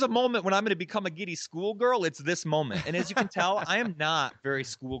 if there's a moment when I'm going to become a giddy schoolgirl, it's this moment. And as you can tell, I am not very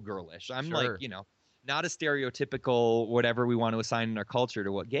schoolgirlish. I'm like, not a stereotypical whatever we want to assign in our culture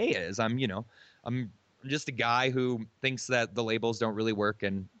to what gay is. I'm just a guy who thinks that the labels don't really work,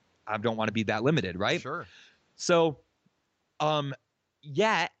 and I don't want to be that limited, right? Sure. So,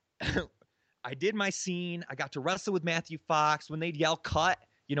 yet I did my scene. I got to wrestle with Matthew Fox. When they'd yell cut,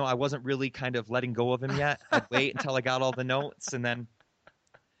 I wasn't really kind of letting go of him yet. I'd wait until I got all the notes, and then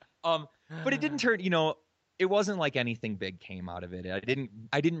but it didn't turn, it wasn't like anything big came out of it.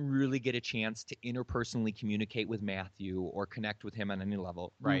 I didn't really get a chance to interpersonally communicate with Matthew or connect with him on any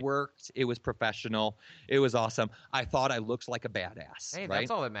level. Right. We worked. It was professional. It was awesome. I thought I looked like a badass. Hey, right? that's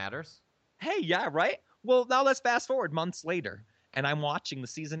all that matters. Hey, yeah, right? Well, now let's fast forward months later, and I'm watching the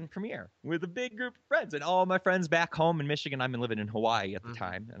season premiere with a big group of friends, and all my friends back home in Michigan. I'm living in Hawaii at the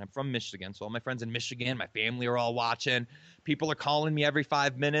time, and I'm from Michigan, so all my friends in Michigan, my family are all watching. People are calling me every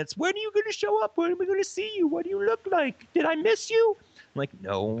 5 minutes. "When are you going to show up? When are we going to see you? What do you look like? Did I miss you?" I'm like,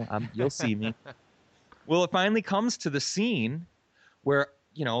 "No, you'll see me." Well, it finally comes to the scene where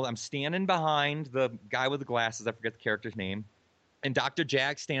I'm standing behind the guy with the glasses. I forget the character's name. And Dr.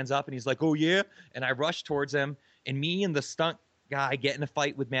 Jack stands up and he's like, "Oh, yeah." And I rush towards him. And me and the stunt guy get in a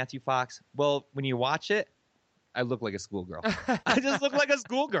fight with Matthew Fox. Well, when you watch it, I look like a schoolgirl. I just look like a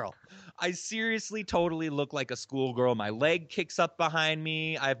schoolgirl. I seriously totally look like a schoolgirl. My leg kicks up behind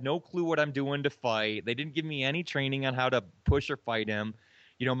me. I have no clue what I'm doing to fight. They didn't give me any training on how to push or fight him.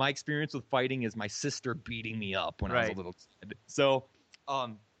 My experience with fighting is my sister beating me up when I was a little kid. So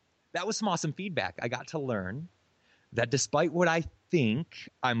that was some awesome feedback. I got to learn that despite what I think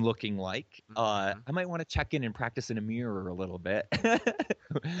I'm looking like, I might want to check in and practice in a mirror a little bit,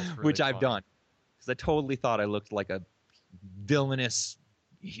 which I've done. Because I totally thought I looked like a villainous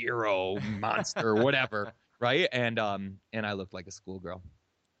hero, monster, whatever, right? And I looked like a schoolgirl.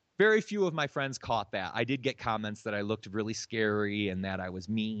 Very few of my friends caught that. I did get comments that I looked really scary and that I was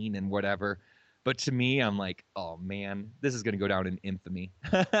mean and whatever. But to me, I'm like, oh, man, this is going to go down in infamy.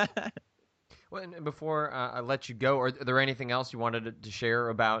 Well, and before I let you go, are there anything else you wanted to share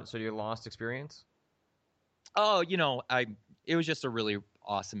about sort of your Lost experience? Oh, it was just a really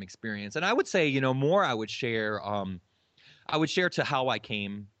awesome experience. And I would say, more I would share to how I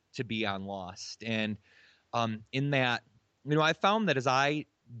came to be on Lost. And in that, I found that as I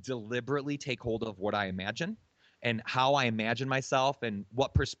deliberately take hold of what I imagine and how I imagine myself and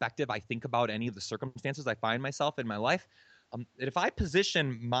what perspective I think about any of the circumstances I find myself in my life, that if I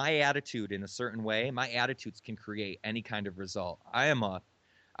position my attitude in a certain way, my attitudes can create any kind of result.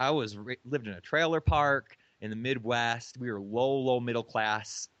 Lived in a trailer park in the Midwest. We were low middle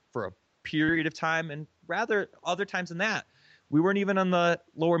class for a period of time, and rather other times than that, we weren't even on the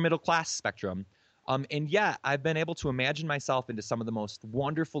lower middle class spectrum. And yet I've been able to imagine myself into some of the most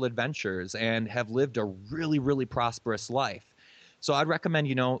wonderful adventures and have lived a really, really prosperous life. So I'd recommend,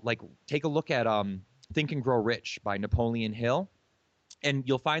 take a look at Think and Grow Rich by Napoleon Hill. And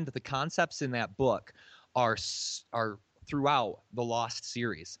you'll find that the concepts in that book are throughout the Lost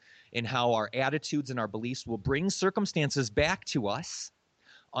series, in how our attitudes and our beliefs will bring circumstances back to us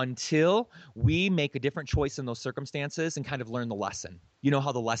until we make a different choice in those circumstances and kind of learn the lesson. You know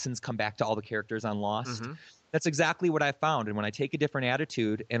how the lessons come back to all the characters on Lost? Mm-hmm. That's exactly what I found. And when I take a different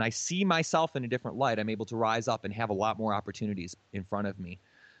attitude and I see myself in a different light, I'm able to rise up and have a lot more opportunities in front of me.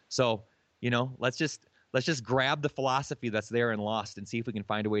 So, let's just grab the philosophy that's there in Lost and see if we can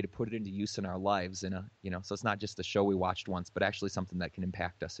find a way to put it into use in our lives so it's not just a show we watched once, but actually something that can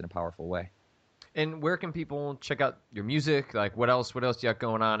impact us in a powerful way. And where can people check out your music? Like, what else do you got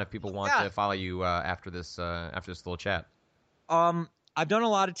going on if people want to follow you after this little chat? I've done a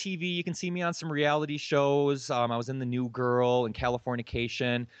lot of TV. You can see me on some reality shows. I was in The New Girl and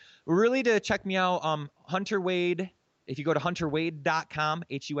Californication. Really, to check me out, Hunter Wade. If you go to hunterwade.com,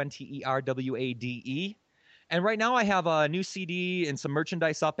 HUNTERWADE. And right now I have a new CD and some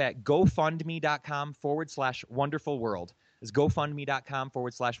merchandise up at GoFundMe.com/Wonderful World. It's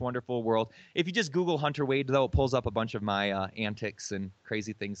GoFundMe.com/Wonderful World. If you just Google Hunter Wade, though, it pulls up a bunch of my antics and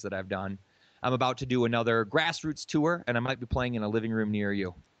crazy things that I've done. I'm about to do another grassroots tour, and I might be playing in a living room near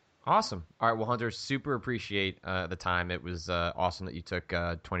you. Awesome. All right, well, Hunter, super appreciate the time. It was awesome that you took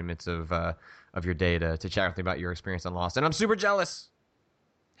 20 minutes of your day to chat with me about your experience on Lost, and I'm super jealous.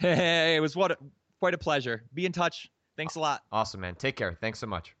 Hey, it was quite a pleasure. Be in touch. Thanks a lot. Awesome, man. Take care. Thanks so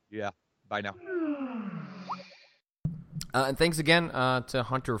much. Yeah. Bye now. And thanks again to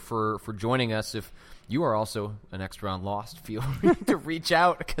Hunter for joining us. If you are also an extra on Lost, feel free to reach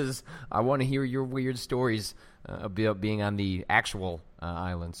out because I want to hear your weird stories about being on the actual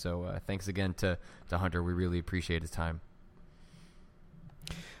island. So thanks again to Hunter. We really appreciate his time.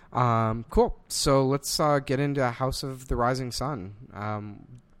 Cool. So let's get into House of the Rising Sun.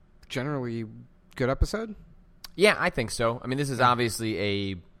 Generally, good episode? Yeah, I think so. I mean, this is obviously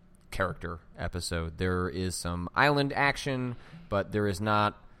a character episode. There is some island action, but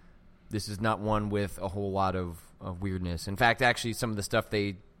this is not one with a whole lot of weirdness. In fact, actually, some of the stuff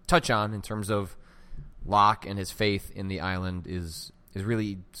they touch on in terms of Locke and his faith in the island is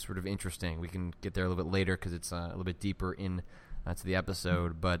really sort of interesting. We can get there a little bit later because it's a little bit deeper in to the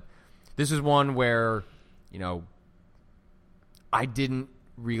episode. But this is one where, I didn't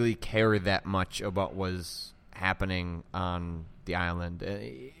really care that much about what was happening on the island.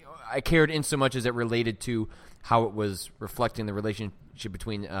 I cared in so much as it related to how it was reflecting the relationship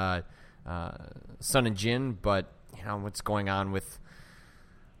between Sun and Jin, but what's going on with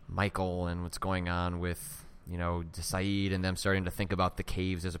Michael and what's going on with Saeed and them starting to think about the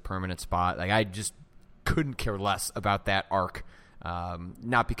caves as a permanent spot. Like, I just couldn't care less about that arc.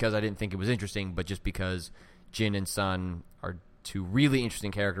 Not because I didn't think it was interesting, but just because Jin and Sun are two really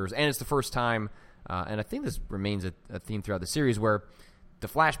interesting characters, and it's the first time, and I think this remains a theme throughout the series, where the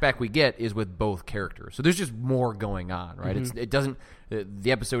flashback we get is with both characters. So there's just more going on, right? Mm-hmm.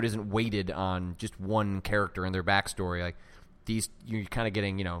 The episode isn't weighted on just one character and their backstory. Like these, you're kind of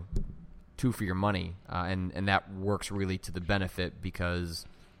getting, two for your money, and that works really to the benefit because,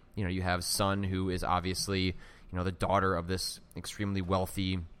 you have Sun, who is obviously, the daughter of this extremely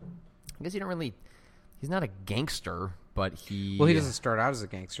wealthy. I guess he's not a gangster, but he doesn't start out as a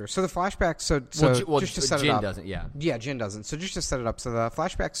gangster. So the flashback, just to set Jin it up, doesn't, yeah, Jin doesn't. So just to set it up, so the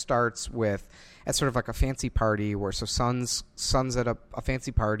flashback starts at sort of like a fancy party where Sun's at a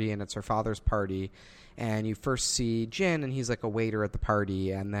fancy party and it's her father's party, and you first see Jin and he's like a waiter at the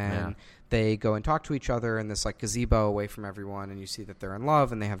party, and then they go and talk to each other in this like gazebo away from everyone, and you see that they're in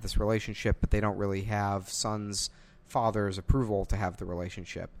love and they have this relationship, but they don't really have Sun's father's approval to have the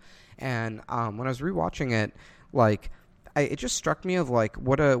relationship. And when I was rewatching it, like, it just struck me of like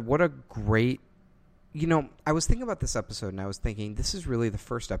what a great, I was thinking about this episode and I was thinking this is really the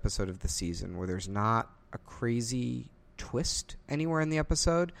first episode of the season where there's not a crazy twist anywhere in the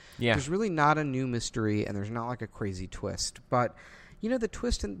episode. Yeah, there's really not a new mystery and there's not like a crazy twist, but the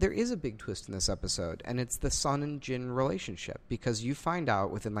twist, and there is a big twist in this episode, and it's the Sun and Jin relationship, because you find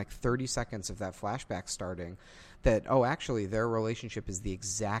out within like 30 seconds of that flashback starting that, actually their relationship is the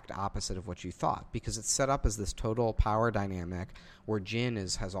exact opposite of what you thought, because it's set up as this total power dynamic where Jin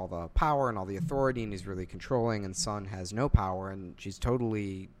has all the power and all the authority and he's really controlling, and Sun has no power and she's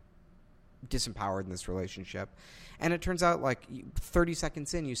totally disempowered in this relationship. And it turns out like 30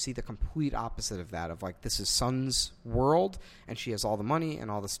 seconds in, you see the complete opposite of that, of like, this is Sun's world and she has all the money and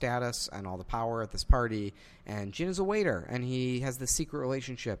all the status and all the power at this party, and Jin is a waiter and he has this secret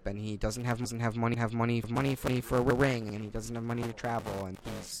relationship and he doesn't have money for a ring, and he doesn't have money to travel, and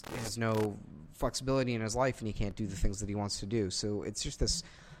he has no flexibility in his life and he can't do the things that he wants to do. So it's just this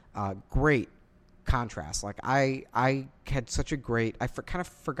great contrast. Like I had such a great, kind of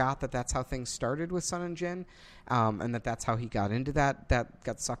forgot that that's how things started with Sun and Jin, and that's how he got into that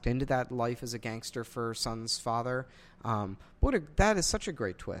got sucked into that life as a gangster for Sun's father. That is such a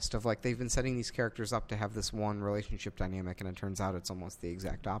great twist of like, they've been setting these characters up to have this one relationship dynamic, and it turns out it's almost the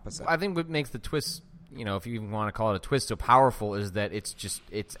exact opposite. I think what makes the twist, if you even want to call it a twist, so powerful is that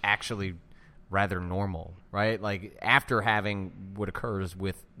it's actually rather normal, right? Like, after having what occurs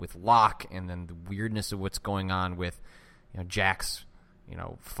with Locke, and then the weirdness of what's going on with Jack's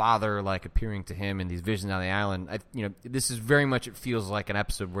father, like, appearing to him in these visions on the island, this is very much, it feels like an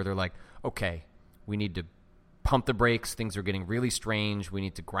episode where they're like, okay, we need to pump the brakes, things are getting really strange, we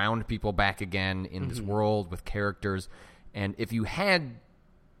need to ground people back again in this world with characters. And if you had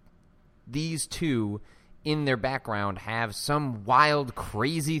these two in their background have some wild,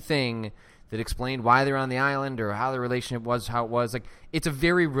 crazy thing that explained why they're on the island or how the relationship was, how it was, like, it's a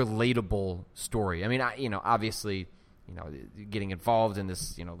very relatable story. I mean, obviously, getting involved in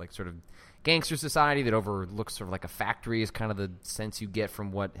this, like, sort of gangster society that overlooks sort of like a factory is kind of the sense you get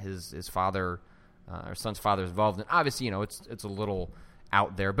from what his father, or Sun's father, is involved in. Obviously, it's a little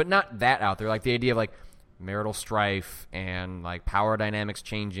out there, but not that out there. Like, the idea of like marital strife and like power dynamics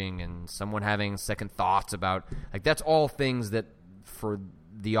changing and someone having second thoughts about, like, that's all things that for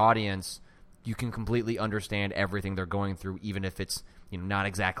the audience you can completely understand everything they're going through, even if it's not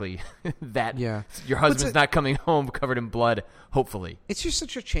exactly that. Yeah. Your husband's not coming home covered in blood, hopefully. It's just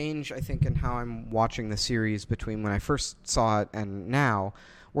such a change, I think, in how I'm watching the series between when I first saw it and now,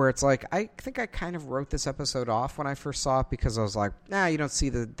 where it's like, I think I kind of wrote this episode off when I first saw it, because I was like, you don't see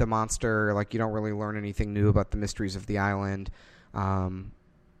the monster, like, you don't really learn anything new about the mysteries of the island.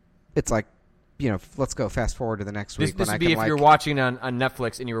 It's like, let's go fast forward to the next week. This would be if you're watching on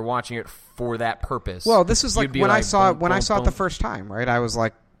Netflix and you were watching it for that purpose. Well, this is like when I saw it the first time, right? I was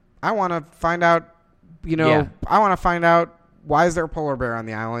like, I want to find out, I want to find out, why is there a polar bear on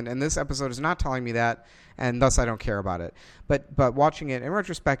the island? And this episode is not telling me that, and thus I don't care about it. But watching it in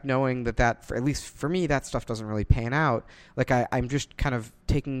retrospect, knowing that at least for me, that stuff doesn't really pan out. Like, I'm just kind of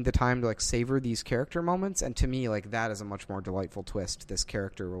taking the time to like savor these character moments, and to me, like, that is a much more delightful twist, this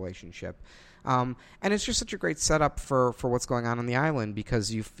character relationship. And it's just such a great setup for what's going on the island,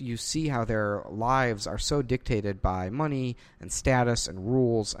 because you see how their lives are so dictated by money and status and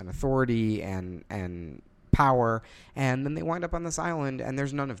rules and authority and power, and then they wind up on this island and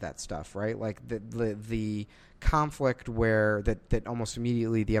there's none of that stuff, right? Like the conflict where that almost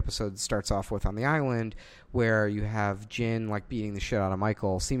immediately the episode starts off with on the island, where you have Jin like beating the shit out of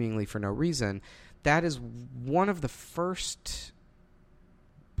Michael seemingly for no reason. That is one of the first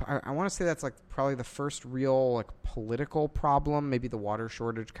I want to say that's like probably the first real like political problem. Maybe the water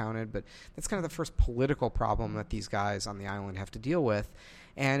shortage counted, but that's kind of the first political problem that these guys on the island have to deal with.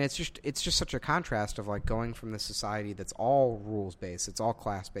 And it's just such a contrast of like going from this society that's all rules based, it's all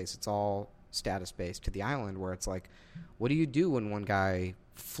class based, it's all status based, to the island where it's like, what do you do when one guy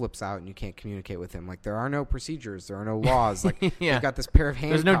flips out and you can't communicate with him? Like, there are no procedures, there are no laws. Like, you've got this pair of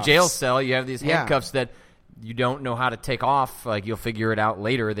handcuffs. There's no jail cell. You have these handcuffs that you don't know how to take off. Like, you'll figure it out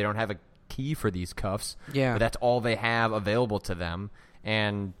later. They don't have a key for these cuffs. Yeah. But that's all they have available to them.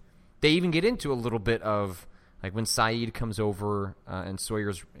 And they even get into a little bit of, like, when Saeed comes over and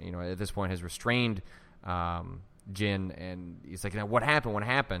Sawyer's, at this point has restrained Jin, and he's like, now what happened? What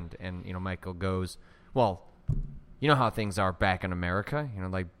happened? And, Michael goes, well, you know how things are back in America.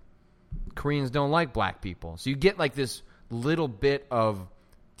 Like, Koreans don't like black people. So you get, like, this little bit of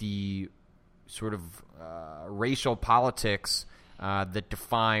the sort of racial politics that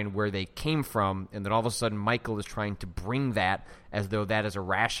define where they came from, and then all of a sudden Michael is trying to bring that as though that is a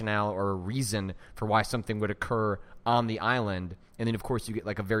rationale or a reason for why something would occur on the island. And then, of course, you get,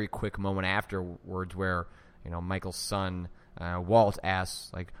 like, a very quick moment afterwards where, Michael's son, Walt,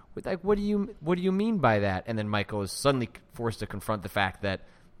 asks, like, what do you mean by that? And then Michael is suddenly forced to confront the fact that,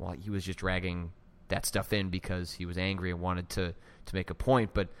 well, he was just dragging that stuff in because he was angry and wanted to make a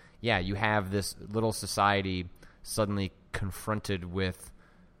point. But, yeah, you have this little society suddenly confronted with,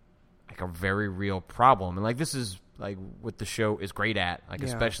 like, a very real problem. And, like, this is, like, what the show is great at, like,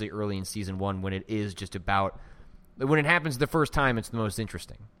 especially early in season 1 when it is just about – when it happens the first time, it's the most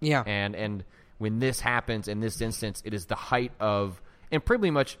interesting. Yeah. And when this happens in this instance, it is the height of – and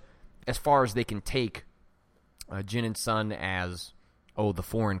pretty much as far as they can take Jin and Sun as, the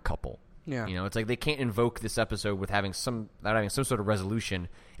foreign couple. Yeah. It's like they can't invoke this episode without having some sort of resolution.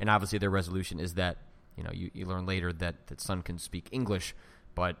 And obviously their resolution is that, you learn later that Sun can speak English.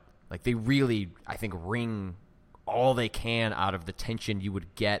 But, like, they really, I think, wring all they can out of the tension you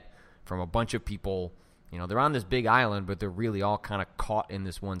would get from a bunch of people. They're on this big island, but they're really all kind of caught in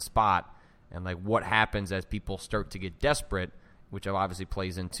this one spot. And, like, what happens as people start to get desperate, which obviously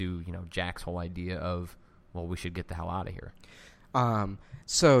plays into, Jack's whole idea of, well, we should get the hell out of here.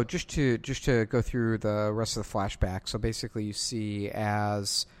 So just to go through the rest of the flashback. So basically you see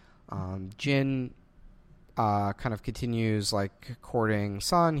as Jin kind of continues, like, courting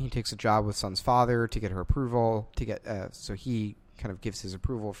Sun. He takes a job with Sun's father to get her approval, so he kind of gives his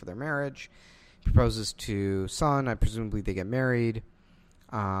approval for their marriage. He proposes to Sun. Presumably they get married.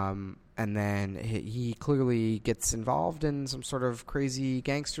 And then he clearly gets involved in some sort of crazy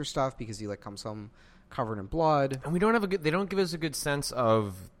gangster stuff because he, like, comes home covered in blood. And we don't have they don't give us a good sense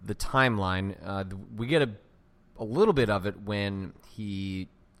of the timeline. We get a little bit of it when he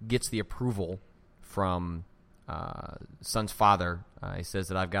gets the approval from Sun's father. He says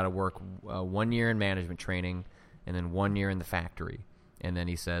that I've got to work 1 year in management training and then 1 year in the factory. And then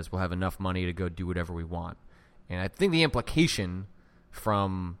he says we'll have enough money to go do whatever we want. And I think the implication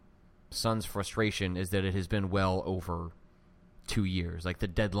from Sun's frustration is that it has been well over 2 years. Like, the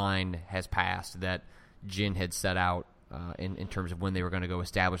deadline has passed that Jin had set out in terms of when they were going to go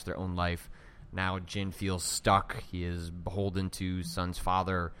establish their own life. Now Jin feels stuck. He is beholden to Sun's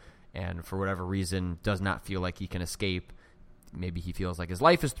father, and for whatever reason does not feel like he can escape. Maybe he feels like his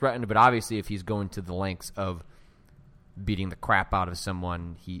life is threatened, but obviously if he's going to the lengths of beating the crap out of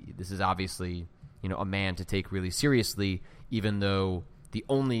someone, this is obviously, a man to take really seriously, even though the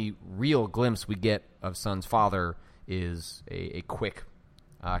only real glimpse we get of Sun's father is a quick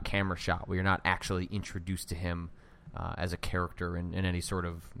camera shot where you're not actually introduced to him as a character in any sort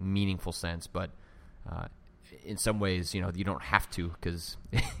of meaningful sense. But in some ways, you don't have to, because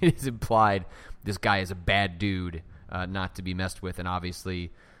it is implied this guy is a bad dude not to be messed with. And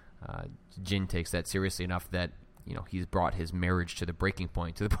obviously Jin takes that seriously enough that he's brought his marriage to the breaking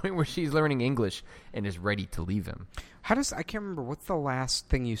point, to the point where she's learning English and is ready to leave him. I can't remember, what's the last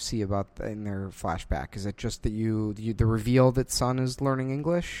thing you see about in their flashback? Is it just that the reveal that Sun is learning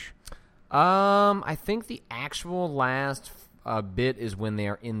English? I think the actual last bit is when they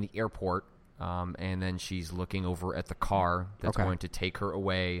are in the airport, and then she's looking over at the car that's going to take her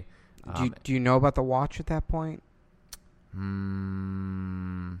away. Do you know about the watch at that point?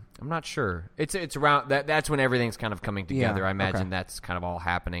 I'm not sure. It's around that's when everything's kind of coming together. Yeah, I imagine that's kind of all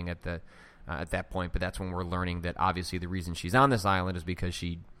happening at that point. But that's when we're learning that obviously the reason she's on this island is because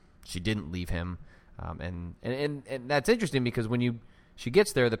she didn't leave him. And that's interesting because when she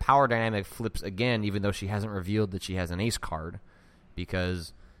gets there, the power dynamic flips again, even though she hasn't revealed that she has an ace card,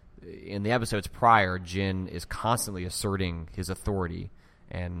 because in the episodes prior, Jin is constantly asserting his authority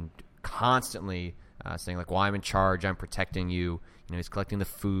and constantly saying like, "Well, I'm in charge. I'm protecting you." You know, he's collecting the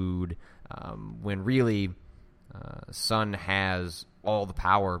food when really Sun has all the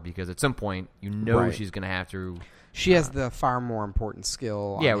power because at some point Right. she's going to have to. She has the far more important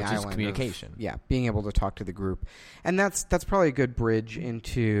skill on the which is island communication. being able to talk to the group. And that's probably a good bridge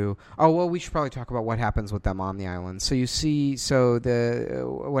into... Oh, well, we should probably talk about what happens with them on the island. So you see...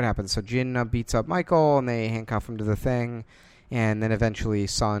 what happens? So Jin beats up Michael, and they handcuff him to the thing. And then eventually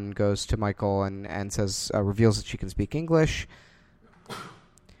Sun goes to Michael and says... reveals that she can speak English.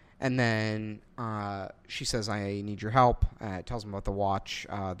 And then she says, "I need your help." Tells him about the watch,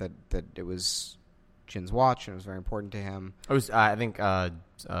 that it was Jin's watch, and it was very important to him. It was, I think,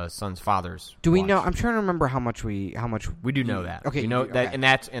 Sun's father's. Do we watch. know? I'm trying to remember how much we do know that. Okay, we know okay.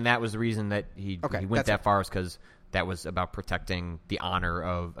 that, and that was the reason that he went that it. far, is because that was about protecting the honor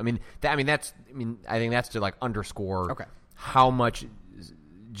of. I think that's to like underscore how much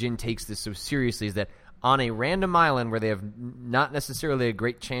Jin takes this so seriously. Is that on a random island where they have not necessarily a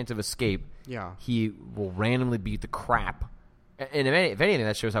great chance of escape, he will randomly beat the crap. And if anything,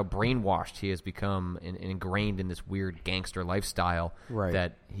 that shows how brainwashed he has become and ingrained in this weird gangster lifestyle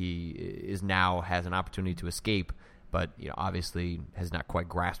that he now has an opportunity to escape, but obviously has not quite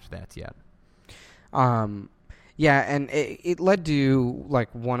grasped that yet. Yeah, and it led to like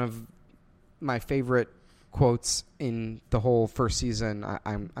one of my favorite quotes in the whole first season.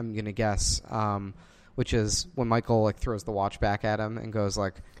 I'm gonna guess. Which is when Michael like throws the watch back at him and goes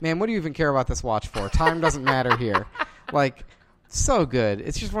like, "Man, what do you even care about this watch for? Time doesn't matter here." Like, so good.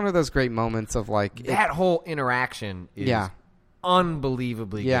 It's just one of those great moments of like that whole interaction is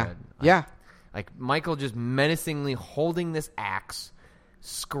unbelievably good. Like Michael just menacingly holding this axe,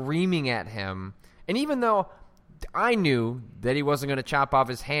 screaming at him, and even though I knew that he wasn't going to chop off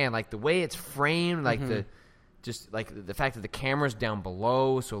his hand, like the way it's framed, like the fact that the camera's down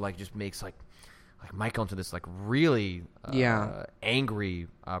below, so like just makes like Michael into this like really angry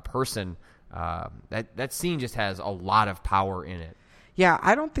person. That scene just has a lot of power in it. Yeah,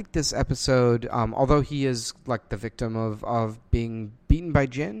 I don't think this episode, although he is like the victim of being beaten by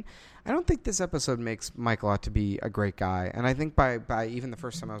Jin, I don't think this episode makes Michael out to be a great guy. And I think by even the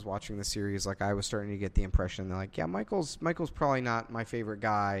first time I was watching the series, like I was starting to get the impression that like, yeah, Michael's probably not my favorite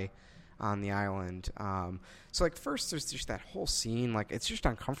guy on the island. So like first there's just that whole scene, like it's just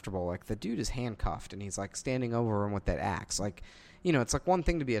uncomfortable. Like the dude is handcuffed and he's like standing over him with that axe. Like, it's like one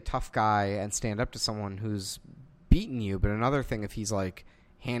thing to be a tough guy and stand up to someone who's beaten you, but another thing if he's like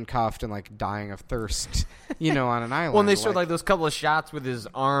handcuffed and like dying of thirst, on an island. Well, and they showed like those couple of shots with his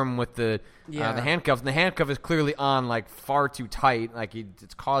arm with the handcuff, and the handcuff is clearly on like far too tight, like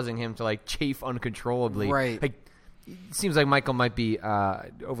it's causing him to like chafe uncontrollably. Right. Like, it seems like Michael might be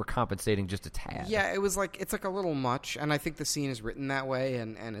overcompensating just a tad. Yeah, it's like a little much, and I think the scene is written that way,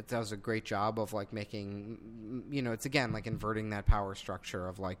 and it does a great job of like making, it's again like inverting that power structure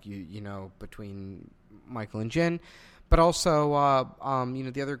of like between Michael and Jin, but also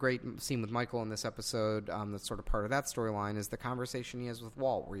the other great scene with Michael in this episode that's sort of part of that storyline is the conversation he has with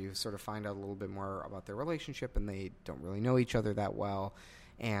Walt, where you sort of find out a little bit more about their relationship, and they don't really know each other that well,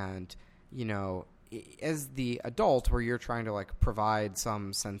 and as the adult where you're trying to like provide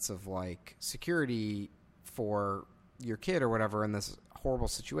some sense of like security for your kid or whatever in this horrible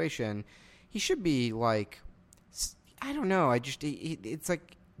situation, he should be like, I don't know. It's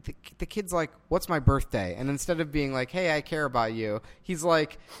like the kid's like, "What's my birthday?" And instead of being like, "Hey, I care about you," he's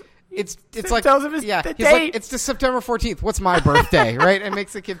like, it's like, tells him he's date. like, "It's the September 14th. What's my birthday?" Right? It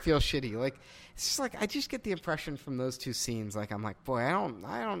makes the kid feel shitty. Like, it's just like I just get the impression from those two scenes. Like, I'm like, boy, I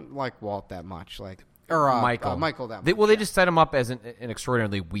don't like Walt that much. Like, or Michael that much. They just set him up as an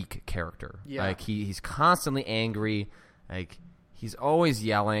extraordinarily weak character. Yeah. Like he's constantly angry. Like he's always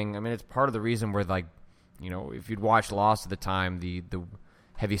yelling. I mean, it's part of the reason where like, if you'd watched Lost at the time, the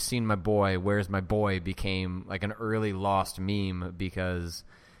 "Have you seen my boy? Where's my boy?" became like an early Lost meme because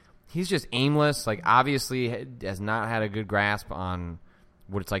he's just aimless. Like obviously has not had a good grasp on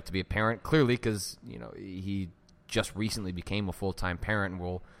what it's like to be a parent. Clearly, because he just recently became a full-time parent,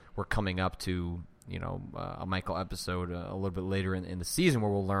 and we're coming up to a Michael episode a little bit later in the season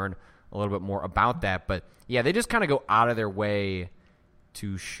where we'll learn a little bit more about that. But yeah, they just kind of go out of their way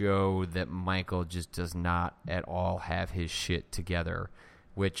to show that Michael just does not at all have his shit together,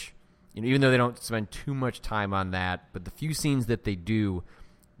 which, even though they don't spend too much time on that, but the few scenes that they do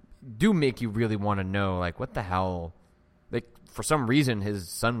make you really want to know, like, what the hell? Like, for some reason, his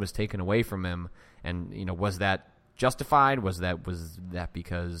son was taken away from him, and, was that justified? Was that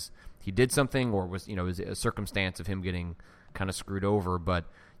because he did something, or was it a circumstance of him getting kind of screwed over? But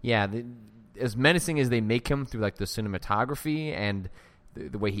yeah, as menacing as they make him through like the cinematography and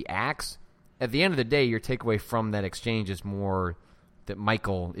the way he acts, at the end of the day, your takeaway from that exchange is more that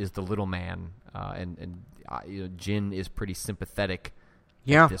Michael is the little man, and Jin is pretty sympathetic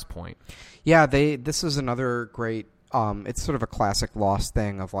at this point. Yeah, this is another great. It's sort of a classic Lost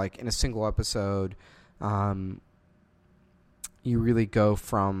thing of like in a single episode, you really go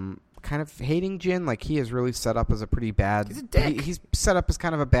from kind of hating Jin, like he is really set up as a pretty bad. He's a dick. He's set up as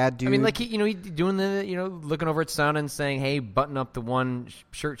kind of a bad dude. I mean, like he's doing the looking over at Sun and saying, "Hey, button up the one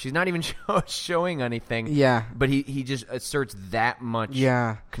shirt." She's not even showing anything. Yeah, but he just asserts that much.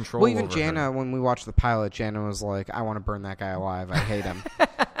 Control. Well, even over Jana, her. when we watched the pilot, Jana was like, "I want to burn that guy alive. I hate him."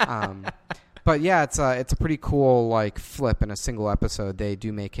 But yeah, it's a pretty cool like flip in a single episode. They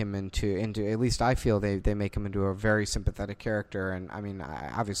do make him into at least I feel they make him into a very sympathetic character. And I mean,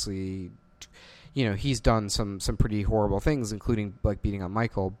 obviously, he's done some pretty horrible things, including like beating on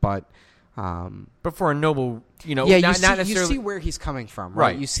Michael. But for a noble, not necessarily. You see where he's coming from,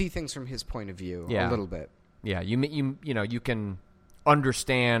 right? You see things from his point of view a little bit. Yeah, you can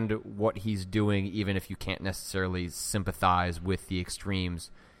understand what he's doing, even if you can't necessarily sympathize with the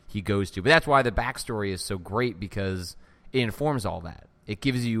extremes he goes to. But that's why the backstory is so great, because it informs all that. It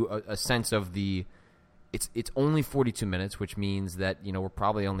gives you a sense of it's only 42 minutes, which means that we're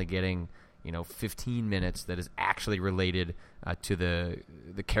probably only getting 15 minutes that is actually related to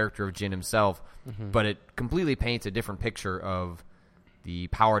the character of Jin himself. Mm-hmm. But it completely paints a different picture of the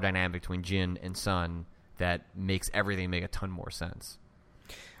power dynamic between Jin and Sun that makes everything make a ton more sense.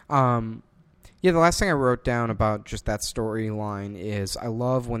 Yeah, the last thing I wrote down about just that storyline is I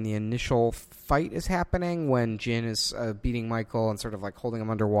love when the initial fight is happening, when Jin is beating Michael and sort of like holding him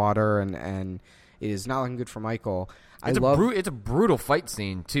underwater, and it is not looking good for Michael. It's a brutal fight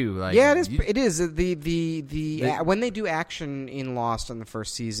scene too. Like, yeah, it is. It is when they do action in Lost in the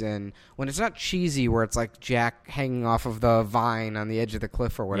first season, when it's not cheesy, where it's like Jack hanging off of the vine on the edge of the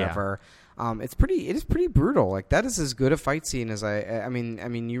cliff or whatever. Yeah. It is pretty brutal. Like that is as good a fight scene as I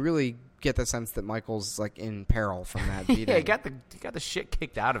mean, you really get the sense that Michael's like in peril from that beating. Yeah, he got the shit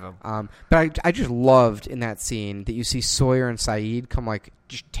kicked out of him. But I just loved in that scene that you see Sawyer and Saeed come like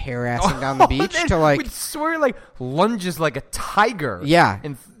just tear-assing down the beach to like Sawyer like lunges like a tiger. Yeah,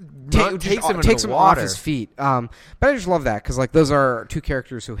 and takes him off his feet. But I just love that because like those are two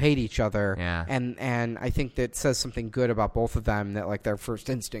characters who hate each other. Yeah. And I think that says something good about both of them, that like their first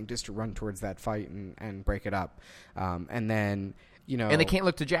instinct is to run towards that fight and break it up. And then and they can't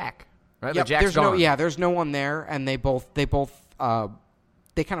look to Jack. Right? Yep, like Jack's gone. There's no one there, and they kind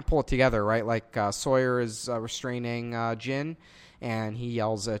of pull it together, right? Like Sawyer is restraining Jin, and he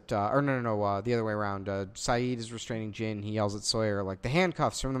yells at the other way around. Saeed is restraining Jin, he yells at Sawyer like the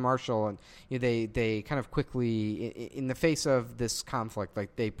handcuffs from the marshal, and they kind of quickly, in the face of this conflict,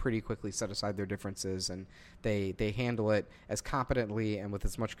 like they pretty quickly set aside their differences, and they handle it as competently and with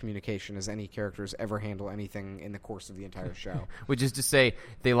as much communication as any characters ever handle anything in the course of the entire show. Which is to say,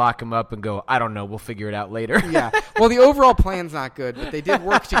 they lock him up and go, I don't know, we'll figure it out later. Yeah. Well, the overall plan's not good, but they did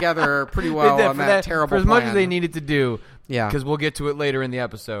work together pretty well on that terrible plan. For as much as they needed needed to do. Yeah, because we'll get to it later in the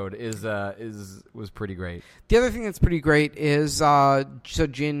episode. Was pretty great. The other thing that's pretty great is so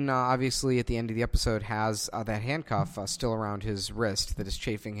Jin obviously at the end of the episode has that handcuff still around his wrist that is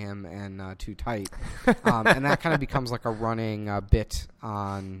chafing him and too tight, and that kind of becomes like a running bit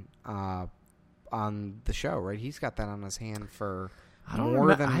on the show, right? He's got that on his hand for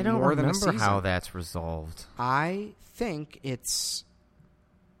more than a season. I don't remember how that's resolved. I think it's.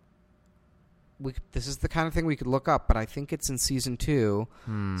 This is the kind of thing we could look up, but I think it's in season 2.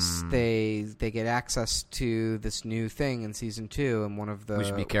 They get access to this new thing in season 2, and one of the... We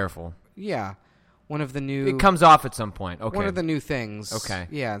should be careful. Yeah. One of the new... It comes off at some point. Okay. One of the new things. Okay.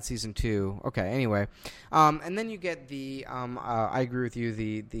 Yeah, in season 2. Okay, anyway. And then you get the... I agree with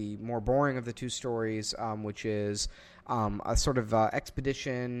you, the more boring of the two stories, which is a sort of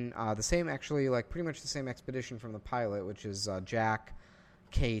expedition, the same, actually, like pretty much the same expedition from the pilot, which is Jack,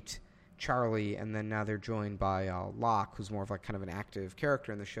 Kate... Charlie, and then now they're joined by Locke, who's more of like kind of an active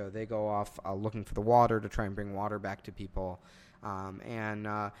character in the show. They go off looking for the water to try and bring water back to people,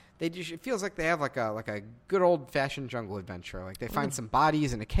 and they just, it feels like they have like a good old fashioned jungle adventure. Like they find some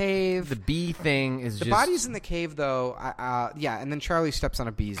bodies in a cave. The bee thing is the just... bodies in the cave though. And then Charlie steps on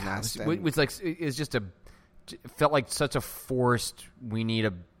a bee's nest, which like is just a. It felt like such a forced. We need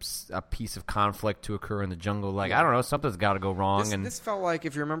a piece of conflict to occur in the jungle. Like, yeah. I don't know, something's got to go wrong. This felt like,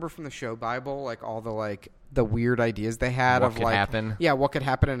 if you remember from the show Bible, like all the weird ideas they had what could happen. Yeah, what could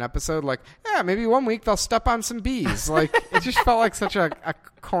happen in an episode? Like, yeah, maybe one week they'll step on some bees. Like, it just felt like such a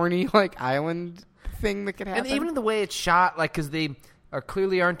corny like island thing that could happen. And even the way it's shot, like, because they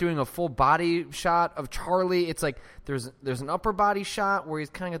clearly aren't doing a full body shot of Charlie. It's like there's an upper body shot where he's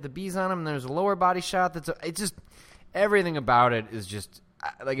kind of got the bees on him, and there's a lower body shot it's just everything about it is just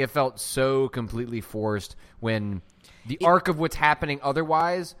like it felt so completely forced when the arc of what's happening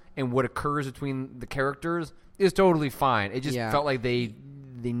otherwise and what occurs between the characters is totally fine. It just felt like they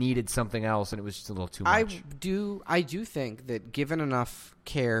needed something else, and it was just a little too much. I do think that given enough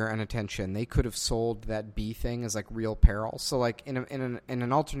care and attention, they could have sold that bee thing as like real peril. So like in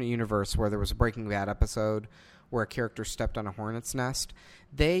an alternate universe where there was a Breaking Bad episode where a character stepped on a hornet's nest,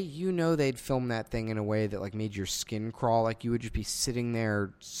 they'd film that thing in a way that like made your skin crawl. Like you would just be sitting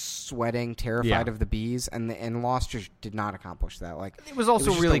there sweating, terrified of the bees, and Lost just did not accomplish that. Like it was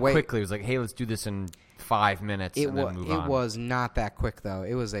also really quickly. It was like, hey, let's do this in 5 minutes and then move on. It was not that quick though.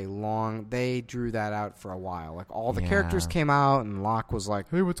 It was they drew that out for a while. Like all the characters came out, and Locke was like,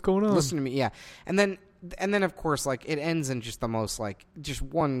 hey, what's going on? Listen to me, And then, of course, like it ends in just the most like just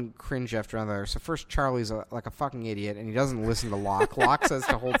one cringe after another. So first, Charlie's like a fucking idiot, and he doesn't listen to Locke. Locke says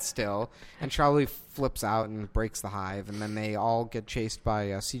to hold still, and Charlie flips out and breaks the hive. And then they all get chased by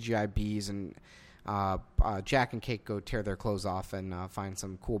CGI bees, and Jack and Kate go tear their clothes off and find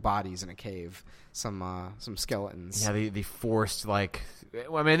some cool bodies in a cave, some skeletons. Yeah, they forced like.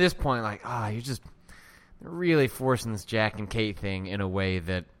 I mean, at this point, like, you're just really forcing this Jack and Kate thing in a way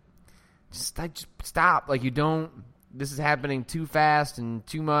that. Just stop. Like, you don't... This is happening too fast and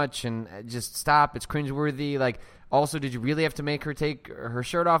too much, and just stop. It's cringeworthy. Like, also, did you really have to make her take her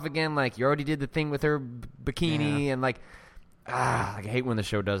shirt off again? Like, you already did the thing with her bikini, and like I hate when the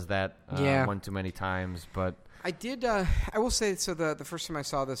show does that one too many times, but... I did, I will say, so the first time I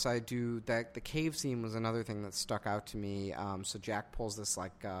saw this, the cave scene was another thing that stuck out to me. So Jack pulls this,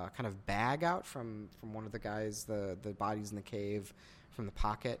 like, kind of bag out from one of the guys, the bodies in the cave, from the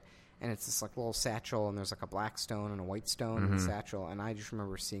pocket. And it's this like little satchel, and there's like a black stone and a white stone in the satchel. And I just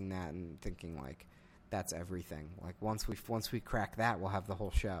remember seeing that and thinking like, that's everything. Like once we crack that, we'll have the whole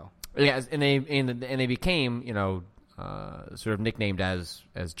show. Yeah, and they became sort of nicknamed as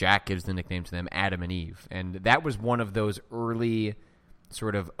Jack gives the nickname to them, Adam and Eve, and that was one of those early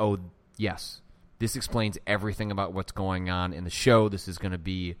sort of yes, this explains everything about what's going on in the show. This is going to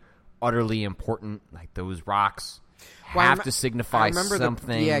be utterly important. Like those rocks. Have to signify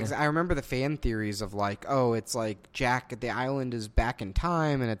something. I remember the fan theories of like, it's like Jack at the island is back in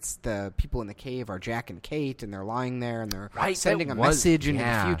time, and it's the people in the cave are Jack and Kate, and they're lying there, and they're sending a message into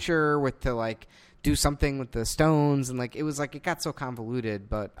the future to like do something with the stones, and like it was like it got so convoluted.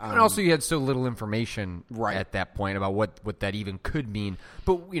 But and also you had so little information at that point about what that even could mean.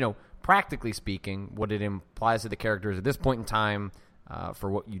 But practically speaking, what it implies to the characters at this point in time.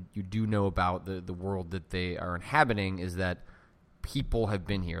 For what you do know about the world that they are inhabiting is that people have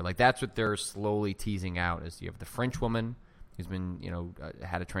been here. Like that's what they're slowly teasing out. Is you have the French woman who's been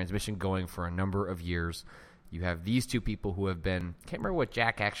had a transmission going for a number of years. You have these two people who have been. Can't remember what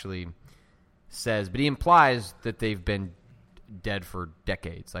Jack actually says, but he implies that they've been dead for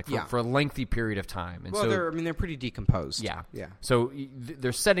decades, like for a lengthy period of time. And well, they're pretty decomposed. Yeah. So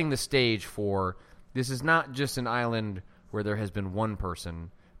they're setting the stage for this is not just an island where there has been one person.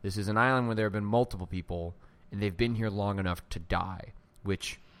 This is an island where there have been multiple people, and they've been here long enough to die,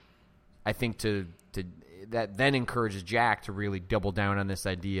 which I think that then encourages Jack to really double down on this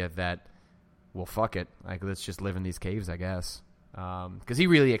idea that, well, fuck it. Like, let's just live in these caves, I guess. Because he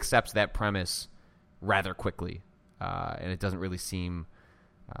really accepts that premise rather quickly, and it doesn't really seem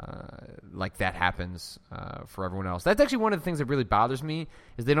like that happens for everyone else. That's actually one of the things that really bothers me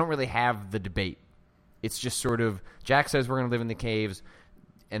is they don't really have the debate. It's just sort of Jack says we're going to live in the caves,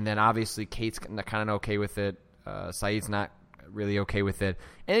 and then obviously Kate's kind of okay with it. Saeed's not really okay with it,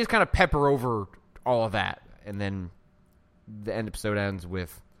 and they just kind of pepper over all of that, and then the end episode ends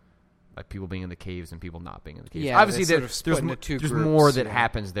with like people being in the caves and people not being in the caves. Yeah, obviously there's more that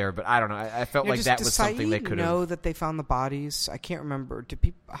happens there, but I don't know. I felt like that was something they could have. Know that they found the bodies? I can't remember. Do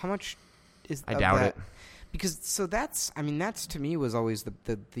people? How much is? I doubt it. Because that's to me was always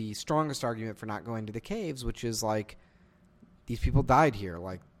the strongest argument for not going to the caves, which is like these people died here,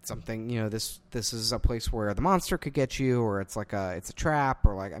 like something this is a place where the monster could get you, or it's like it's a trap,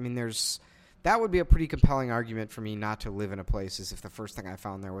 or like that would be a pretty compelling argument for me not to live in a place as if the first thing I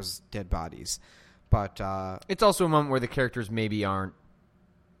found there was dead bodies. But it's also a moment where the characters maybe aren't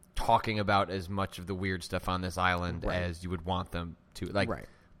talking about as much of the weird stuff on this island as you would want them to, like. Right.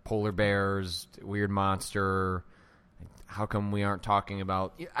 Polar bears, weird monster. How come we aren't talking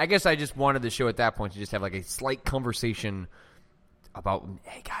about... I guess I just wanted the show at that point to just have like a slight conversation about,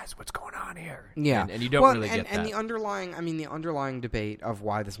 hey guys, what's going on here? Yeah. And you don't really get that. And the underlying debate of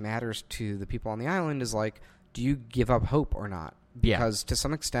why this matters to the people on the island is like, do you give up hope or not? Because to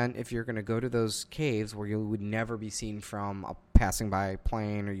some extent, if you're going to go to those caves where you would never be seen from a passing by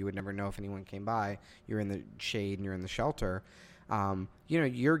plane, or you would never know if anyone came by, you're in the shade and you're in the shelter,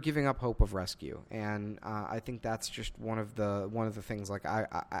 you're giving up hope of rescue. And I think that's just one of the things. Like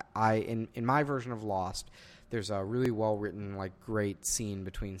in my version of Lost, there's a really well written, like, great scene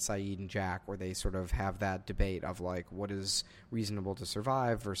between Sayid and Jack where they sort of have that debate of, like, what is reasonable to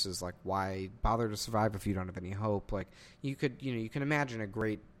survive versus, like, why bother to survive if you don't have any hope. Like, you can imagine a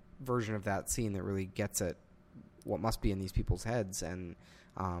great version of that scene that really gets at what must be in these people's heads. And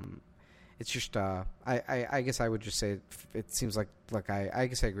it's just I guess I would just say it seems like I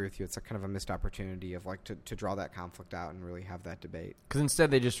guess I agree with you. It's a kind of a missed opportunity of, like, to draw that conflict out and really have that debate. Because instead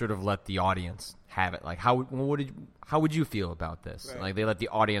they just sort of let the audience have it. Like, how would you feel about this? Right. Like, they let the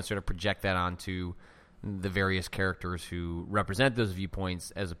audience sort of project that onto the various characters who represent those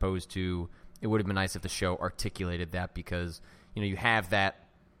viewpoints, as opposed to, it would have been nice if the show articulated that, because you have that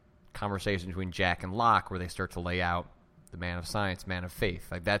conversation between Jack and Locke where they start to lay out the man of science, man of faith.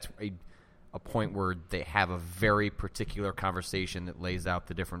 Like, that's a point where they have a very particular conversation that lays out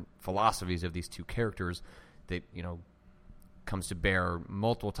the different philosophies of these two characters that, comes to bear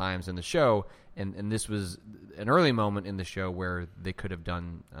multiple times in the show. And this was an early moment in the show where they could have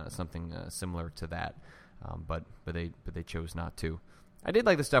done something similar to that. But they chose not to. I did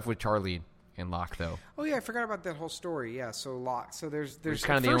like the stuff with Charlie and Locke, though. Oh yeah, I forgot about that whole story. Yeah, so Locke. So there's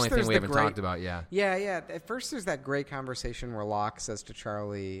kind of the only thing we haven't talked about. Yeah. Yeah. At first, there's that great conversation where Locke says to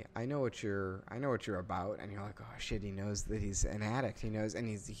Charlie, "I know what you're about," and you're like, "Oh shit, he knows that he's an addict. He knows, and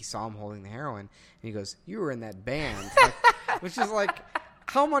he saw him holding the heroin." And he goes, "You were in that band," which is like.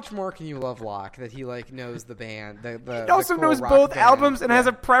 How much more can you love Locke that he, like, knows the band? He also knows both band. albums and has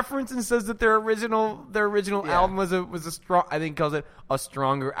a preference and says that their original album was a strong. I think calls it a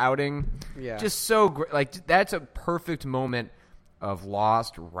stronger outing. Yeah, just so great. Like, that's a perfect moment of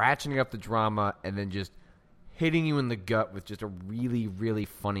Lost ratcheting up the drama and then just hitting you in the gut with just a really, really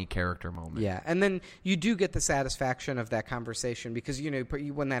funny character moment. Yeah, and then you do get the satisfaction of that conversation because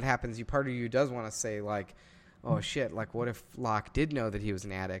when that happens, part of you does want to say, like, oh shit, like, what if Locke did know that he was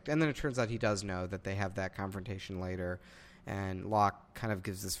an addict? And then it turns out he does know that they have that confrontation later. And Locke kind of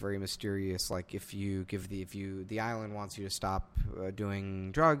gives this very mysterious, like, if the island wants you to stop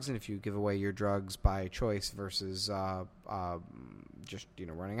doing drugs, and if you give away your drugs by choice versus just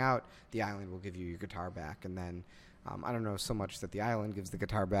running out, the island will give you your guitar back. And then I don't know so much that the island gives the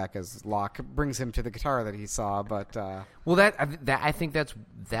guitar back as Locke brings him to the guitar that he saw, but well, I think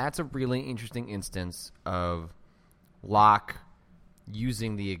that's a really interesting instance of Locke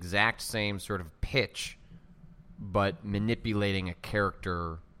using the exact same sort of pitch, but manipulating a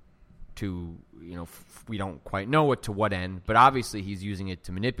character to we don't quite know to what end, but obviously he's using it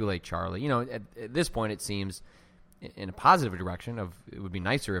to manipulate Charlie. At this point, it seems in a positive direction of it would be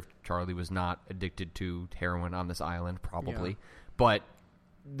nicer if Charlie was not addicted to heroin on this island, probably. Yeah. But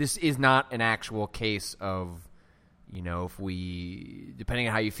this is not an actual case of, if we, depending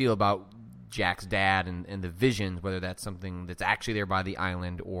on how you feel about Jack's dad and the visions, whether that's something that's actually there by the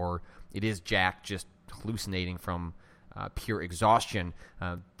island or it is Jack just hallucinating from pure exhaustion.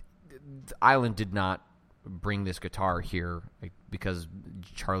 The island did not bring this guitar here because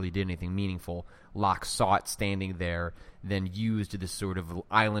Charlie did anything meaningful. Locke saw it standing there, then used this sort of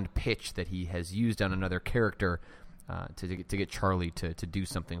island pitch that he has used on another character to get Charlie to do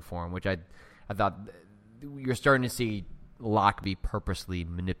something for him, which I thought you're starting to see Locke be purposely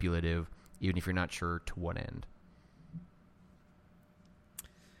manipulative, even if you're not sure to what end.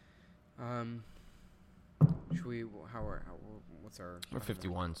 Should we? What's our? We're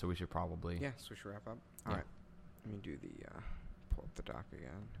 51, so we should probably. Yeah, so we should wrap up. All right. Let me do pull up the doc again.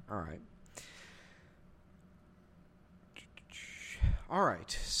 All right. All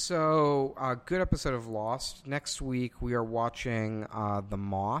right. So, good episode of Lost. Next week we are watching The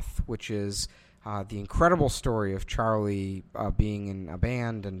Moth, which is the incredible story of Charlie being in a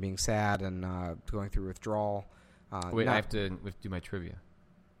band and being sad and going through withdrawal. Wait, I have to do my trivia.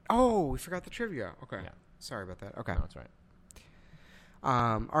 Oh, we forgot the trivia. Okay. Yeah. Sorry about that. Okay. No, that's right.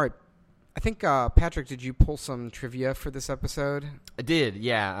 All right. I think, Patrick, did you pull some trivia for this episode? I did,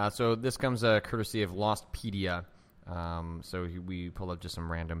 yeah. So this comes courtesy of Lostpedia. So we pulled up just some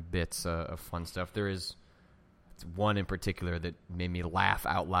random bits of fun stuff. There is one in particular that made me laugh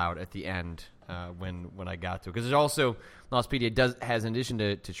out loud at the end when I got to it. Because there's also, Lostpedia has, in addition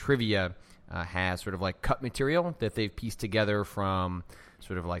to trivia, has sort of like cut material that they've pieced together from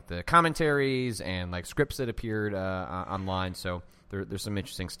sort of like the commentaries and like scripts that appeared online. So there's some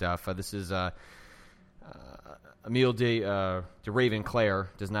interesting stuff. This is Emile de Ravenclair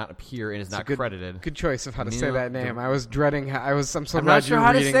does not appear and is not credited. Good choice of how to say Emile that name. I was dreading. I'm so I'm glad not sure you were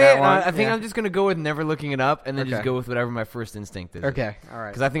how to reading say that it. one. I think I'm just going to go with never looking it up and then just Okay. go with whatever my first instinct is. Okay, all right.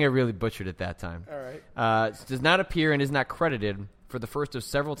 Because I think I really butchered it that time. All right. Does not appear and is not credited for the first of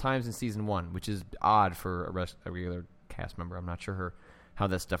several times in season 1, which is odd for a regular cast member. I'm not sure how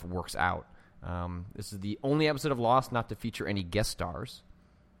that stuff works out. This is the only episode of Lost not to feature any guest stars.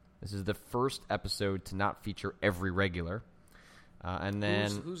 This is the first episode to not feature every regular. And then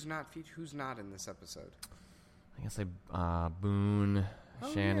who's not in this episode? I guess Boone,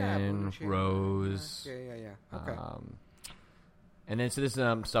 Shannon, Boone, Rose. Yeah. Okay. And then so this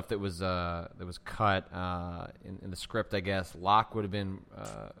is stuff that was cut in the script. I guess Locke would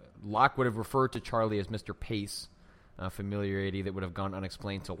have referred to Charlie as Mr. Pace, familiarity that would have gone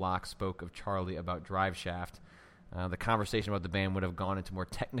unexplained till Locke spoke of Charlie about Drive Shaft. The conversation about the band would have gone into more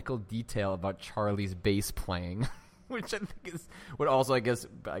technical detail about Charlie's bass playing, which I think would also I guess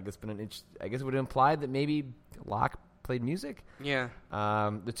it would have implied that maybe Locke played music. Yeah.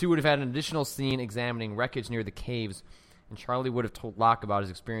 The two would have had an additional scene examining wreckage near the caves, and Charlie would have told Locke about his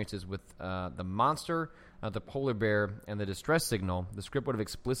experiences with the monster, the polar bear, and the distress signal. The script would have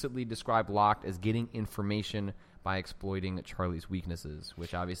explicitly described Locke as getting information by exploiting Charlie's weaknesses,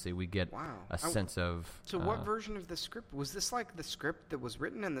 which obviously we get a sense of. So what version of the script? Was this like the script that was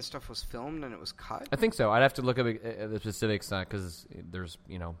written and this stuff was filmed and it was cut? I think so. I'd have to look up the specifics because there's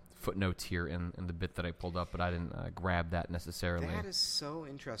footnotes here in the bit that I pulled up, but I didn't grab that necessarily. That is so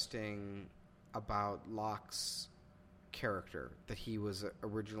interesting about Locke's character, that he was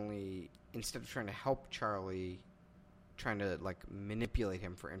originally, instead of trying to help Charlie, trying to manipulate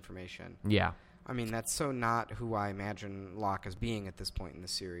him for information. Yeah. I mean, that's so not who I imagine Locke as being at this point in the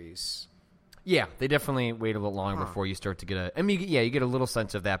series. Yeah, they definitely wait a little longer before you start to get you get a little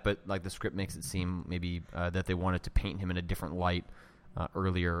sense of that, but the script makes it seem maybe that they wanted to paint him in a different light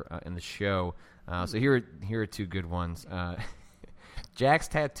earlier in the show. So here are two good ones. Jack's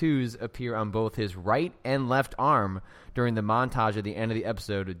tattoos appear on both his right and left arm during the montage at the end of the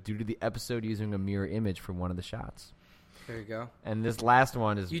episode due to the episode using a mirror image for one of the shots. There you go. And this last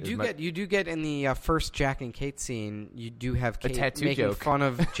one is you do get in the first Jack and Kate scene. You do have Kate tattoo making joke. fun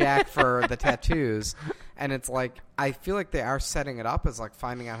of Jack for the tattoos, and it's I feel like they are setting it up as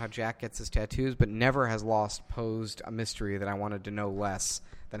finding out how Jack gets his tattoos, but never has Lost posed a mystery that I wanted to know less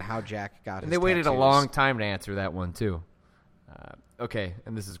than how Jack got his tattoos. They waited a long time to answer that one too. Okay,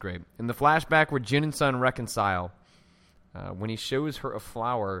 and this is great. In the flashback where Jin and Sun reconcile, when he shows her a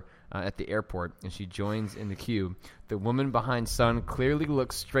flower at the airport and she joins in the queue, the woman behind Sun clearly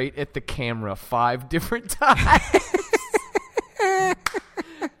looks straight at the camera 5 different times. I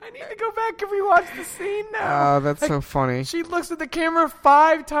need to go back and rewatch the scene now. Oh, that's so funny. She looks at the camera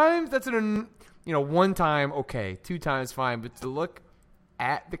 5 times. That's one time, okay. 2 times, fine. But to look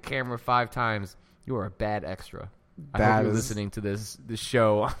at the camera 5 times, you are a bad extra. I hope you're listening to this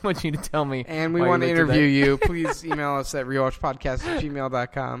show. I want you to tell me. And we want to interview you. Please email us at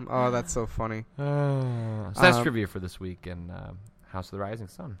rewatchpodcast@gmail.com. Oh, that's so funny. So that's trivia for this week in House of the Rising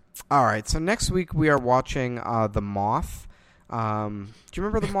Sun. All right. So next week we are watching The Moth. Do you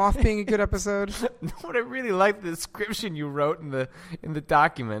remember The Moth being a good episode? What I really like the description you wrote in the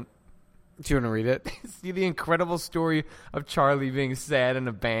document. Do you want to read it? See the incredible story of Charlie being sad in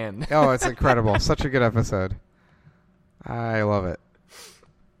a band. Oh, it's incredible. Such a good episode. I love it.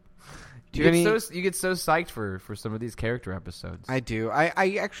 You get so psyched for some of these character episodes. I do.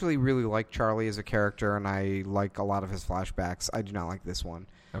 I actually really like Charlie as a character, and I like a lot of his flashbacks. I do not like this one.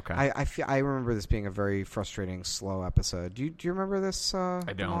 Okay. I remember this being a very frustrating, slow episode. Do you remember this? I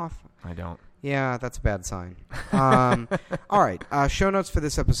don't. Moth? I don't. Yeah, that's a bad sign. All right. Show notes for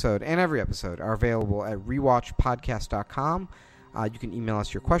this episode and every episode are available at rewatchpodcast.com. You can email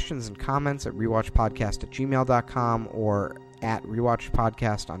us your questions and comments at rewatchpodcast@gmail.com or at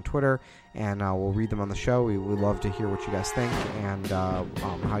rewatchpodcast on Twitter, and we'll read them on the show. We would love to hear what you guys think and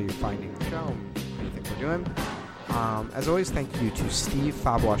how you're finding the show and what you think we're doing. As always, thank you to Steve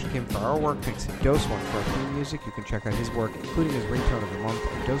Fabwash Kim for our work. Thanks to Dose One for our theme music. You can check out his work, including his ringtone of the month,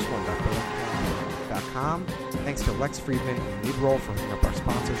 at dose1.bandcamp.com. Thanks to Lex Friedman and Midroll for hooking up our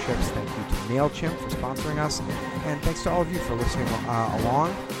sponsorships. Thank you to MailChimp for sponsoring us. And thanks to all of you for listening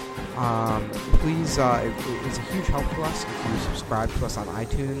along. Please, it is a huge help to us if you subscribe to us on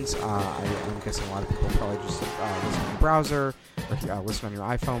iTunes. I'm guessing a lot of people probably just listen on your browser or listen on your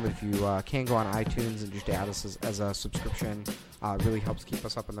iPhone, but if you can go on iTunes and just add us as a subscription, it really helps keep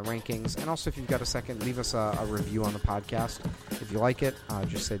us up in the rankings. And also, if you've got a second, leave us a review on the podcast. If you like it,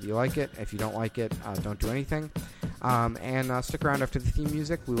 just say that you like it. If you don't like it, don't do anything. And stick around after the theme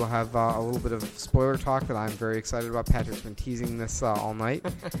music. We will have a little bit of spoiler talk that I'm very excited about. Patrick's been teasing this all night.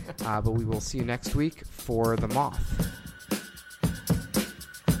 But we will see you next week for The Moth.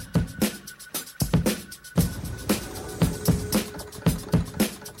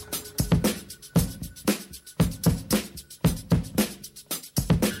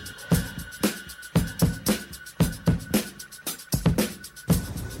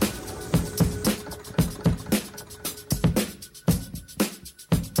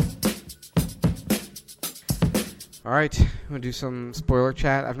 All right, I'm going to do some spoiler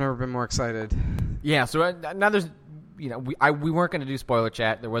chat. I've never been more excited. Yeah, so now there's, we weren't going to do spoiler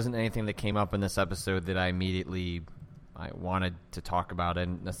chat. There wasn't anything that came up in this episode that I wanted to talk about. I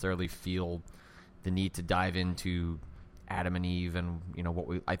didn't necessarily feel the need to dive into Adam and Eve and,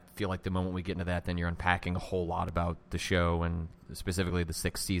 I feel like the moment we get into that, then you're unpacking a whole lot about the show and specifically the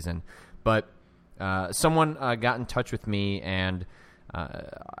 6th season. But someone got in touch with me and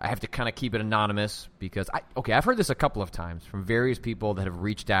I have to kind of keep it anonymous because I've heard this a couple of times from various people that have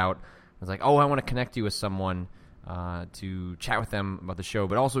reached out. I was like, I want to connect you with someone to chat with them about the show,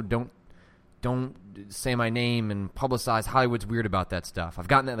 but also don't say my name and publicize. Hollywood's weird about that stuff. I've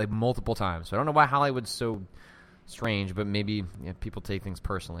gotten that like multiple times, so I don't know why Hollywood's so strange, but maybe people take things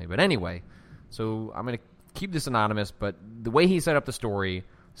personally. But anyway, so I'm going to keep this anonymous, but the way he set up the story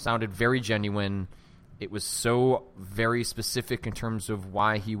sounded very genuine. It was so very specific in terms of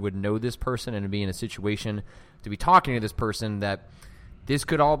why he would know this person and be in a situation to be talking to this person that this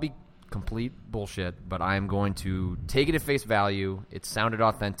could all be complete bullshit, but I am going to take it at face value. It sounded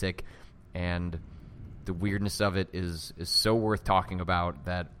authentic, and the weirdness of it is so worth talking about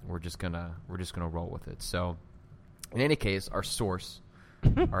that we're just gonna roll with it. So, in any case, our source,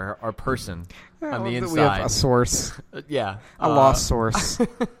 our person on the inside, we have a source, yeah, a lost source.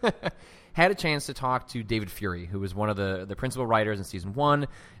 Had a chance to talk to David Fury, who was one of the principal writers in Season 1,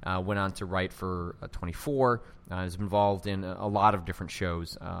 went on to write for 24, has been involved in a lot of different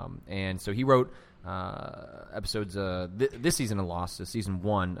shows. And so he wrote episodes this season of Lost, so Season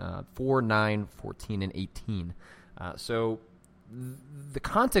 1, 4, 9, 14, and 18. So the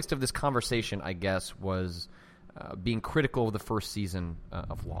context of this conversation, I guess, was being critical of the first season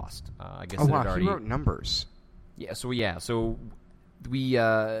of Lost. I guess he wrote numbers. So we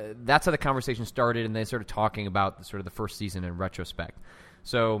that's how the conversation started, and they started talking about the first season in retrospect.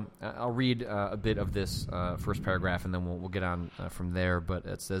 So I'll read a bit of this first paragraph, and then we'll get on from there. But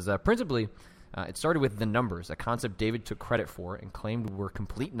it says, principally, it started with the numbers, a concept David took credit for and claimed were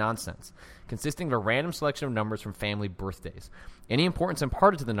complete nonsense, consisting of a random selection of numbers from family birthdays. Any importance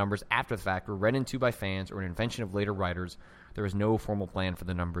imparted to the numbers after the fact were read into by fans or an invention of later writers. There was no formal plan for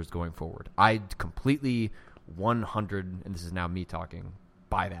the numbers going forward. I completely 100, and this is now me talking,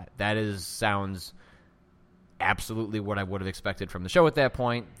 by that. That sounds absolutely what I would have expected from the show at that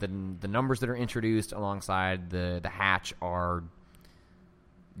point. The numbers that are introduced alongside the hatch are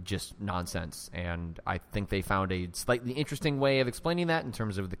just nonsense, and I think they found a slightly interesting way of explaining that in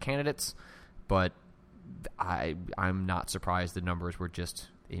terms of the candidates, but I'm not surprised the numbers were just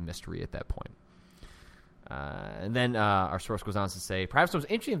a mystery at that point. And then our source goes on to say, perhaps the most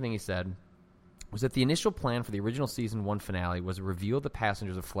interesting thing he said was that the initial plan for the original Season 1 finale was to reveal the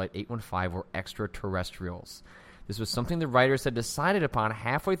passengers of Flight 815 were extraterrestrials. This was something the writers had decided upon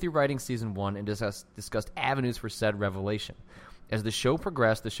halfway through writing Season 1 and discussed avenues for said revelation. As the show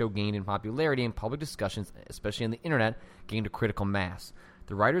progressed, the show gained in popularity and public discussions, especially on the internet, gained a critical mass.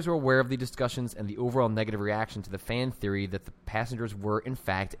 The writers were aware of the discussions and the overall negative reaction to the fan theory that the passengers were, in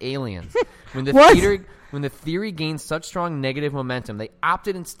fact, aliens. When the theory gained such strong negative momentum, they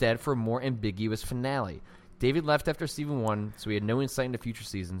opted instead for a more ambiguous finale. David left after Season 1, so he had no insight into future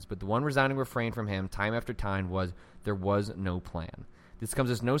seasons, but the one resounding refrain from him time after time was, there was no plan. This comes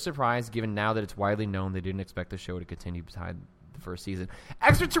as no surprise, given now that it's widely known they didn't expect the show to continue behind the first season.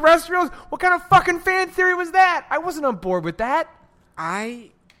 Extraterrestrials? What kind of fucking fan theory was that? I wasn't on board with that.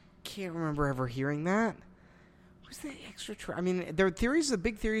 I can't remember ever hearing that. Was that extra? I mean, there were theories. The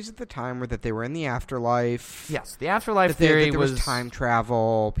big theories at the time were that they were in the afterlife. Yes, the afterlife theory that there was time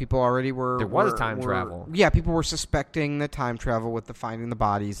travel. People already were. There was time travel. Yeah, people were suspecting the time travel with the finding the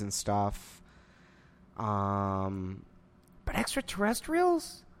bodies and stuff. But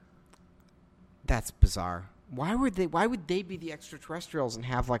extraterrestrials? That's bizarre. Why would they be the extraterrestrials and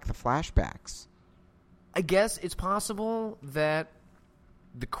have like the flashbacks? I guess it's possible that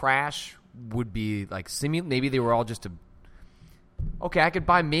the crash would be like maybe they were all just I could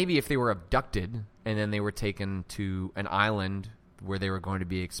buy maybe if they were abducted and then they were taken to an island where they were going to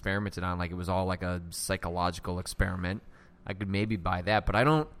be experimented on, like it was all like a psychological experiment. I could maybe buy that, but I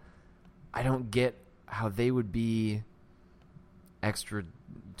don't get how they would be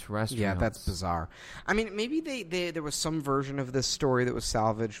extraterrestrials. Yeah, that's bizarre. I mean, maybe there was some version of this story that was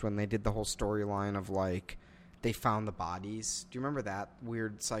salvaged when they did the whole storyline of like they found the bodies. Do you remember that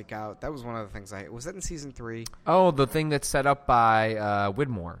weird psych out? That was one of the things was that in season 3? Oh, the thing that's set up by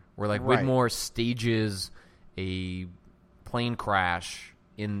Widmore, where like Right. Widmore stages a plane crash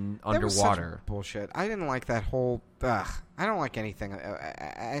in That was such underwater. bullshit. I didn't like that whole. I don't like anything.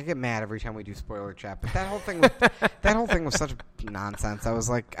 I get mad every time we do spoiler chat, but that whole thing, that whole thing was such nonsense. I was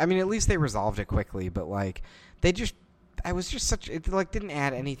like, I mean, at least they resolved it quickly, but like, they just. I was just such. It like didn't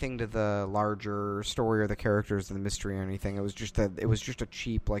add anything to the larger story or the characters or the mystery or anything. It was just a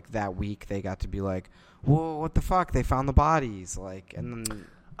cheap like that week they got to be like, whoa, what the fuck? They found the bodies, like, and then.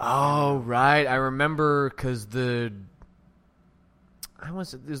 Oh right, I remember because there's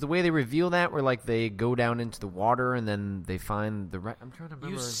the way they reveal that where like they go down into the water and then they find the. I'm trying to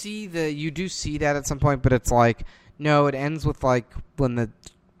remember. You do see that at some point, but it's like no. It ends with like when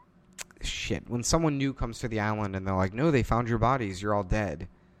someone new comes to the island and they're like, no, they found your bodies. You're all dead.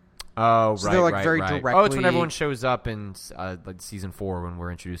 Oh So right, they're, like, right, very right. directly- Oh, it's when everyone shows up in like season 4 when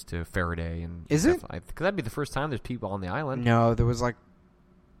we're introduced to Faraday and. Is it? Because that'd be the first time there's people on the island. No, there was like.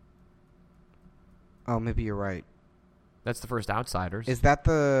 Oh, maybe you're right. That's the first Outsiders. Is that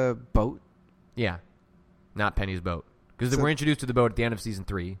the boat? Yeah, not Penny's boat. Because So- we're introduced to the boat at the end of season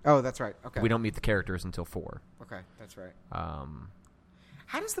 3. Oh, that's right. Okay. We don't meet the characters until 4. Okay, that's right. Um,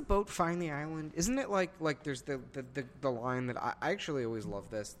 How does the boat find the island? Isn't it like there's the line that I actually always love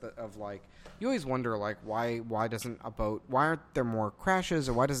this of like you always wonder like why doesn't a boat, why aren't there more crashes,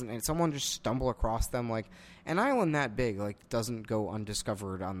 or why doesn't someone just stumble across them? Like an island that big like doesn't go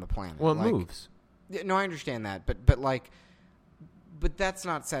undiscovered on the planet. well, it Like, moves. No, I understand that, but that's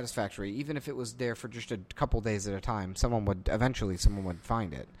not satisfactory. Even if it was there for just a couple days at a time, someone would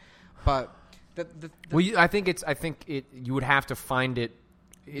find it. But I think you would have to find it.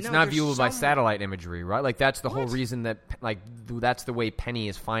 It's No, not there's viewable by some- satellite imagery, right? Like that's the whole What? reason that that's the way Penny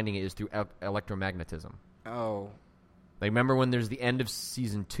is finding it is through electromagnetism. oh. Like remember when there's the end of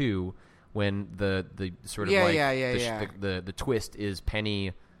season 2 when the sort of the twist is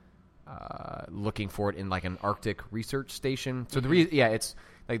Penny looking for it in like an Arctic research station. So it's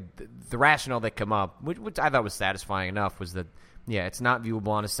like the rationale that come up, which I thought was satisfying enough, was that it's not viewable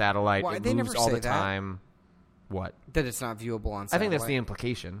on a satellite. Well, it they moves never all say the that. time. What? That it's not viewable on satellite. I think that's the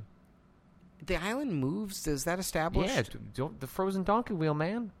implication. The island moves? Is that established? Yeah, the frozen donkey wheel,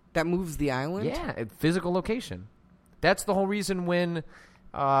 man. That moves the island? Yeah, physical location. That's the whole reason when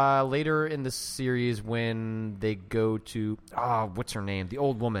later in the series when they go to what's her name? The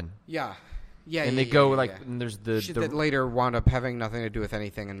old woman. Yeah. Yeah, and yeah, they go yeah. and there's the that later wound up having nothing to do with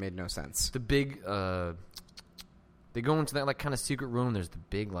anything and made no sense. the big they go into that like kind of secret room. There's the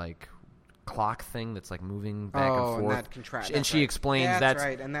big like clock thing that's like moving back and forth. And that contract. And she explains that's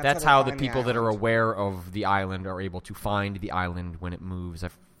right. And that's how how they the find people that are island. aware of the island are able to find the island when it moves. I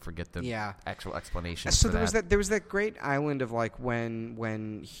forget the actual explanation. So for there was that great island of like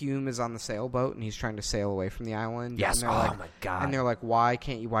when Hume is on the sailboat and he's trying to sail away from the island. Yes. And Oh they're like, my god. And they're like, why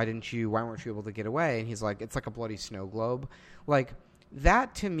weren't you able to get away? And he's like, it's like a bloody snow globe. Like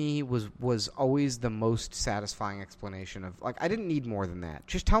that to me was always the most satisfying explanation of like I didn't need more than that.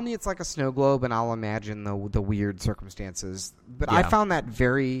 Just tell me it's like a snow globe and I'll imagine the weird circumstances. But I found that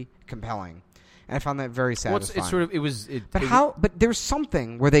very compelling. And I found that very satisfying. But there's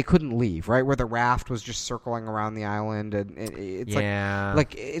something where they couldn't leave, right? Where the raft was just circling around the island, and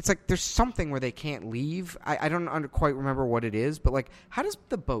it's like there's something where they can't leave. I don't quite remember what it is, but like, how does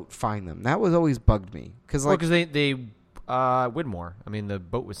the boat find them? That was always bugged me because they Widmore. I mean, the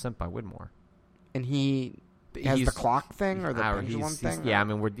boat was sent by Widmore, and he has the clock thing or the pendulum thing. Yeah, I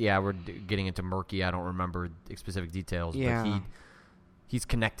mean, we're getting into murky. I don't remember specific details, but he's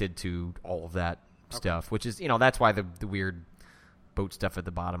connected to all of that stuff, which is that's why the weird boat stuff at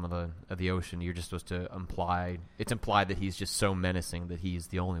the bottom of the ocean. You're just supposed to imply that he's just so menacing that he's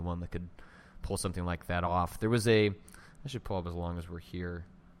the only one that could pull something like that off. There was I should pull up as long as we're here.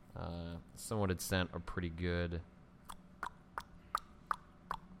 Someone had sent a pretty good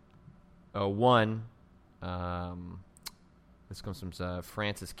one. This comes from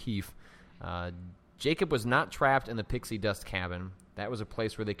Francis Keefe. Jacob was not trapped in the pixie dust cabin. That was a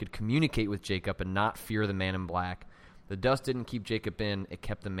place where they could communicate with Jacob and not fear the man in black. The dust didn't keep Jacob in, it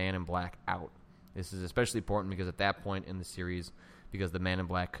kept the man in black out. This is especially important because at that point in the series, because the man in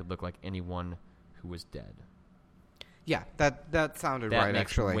black could look like anyone who was dead. Yeah, that sounded right,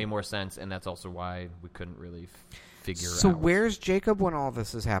 makes actually. way more sense, and that's also why we couldn't really figure out. So where's Jacob when all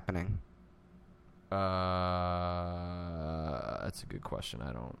this is happening? That's a good question.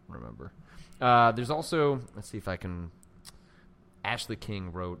 I don't remember. There's also, let's see if I can. Ashley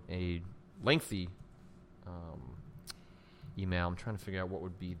King wrote a lengthy email. I'm trying to figure out what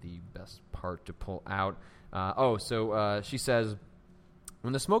would be the best part to pull out. She says,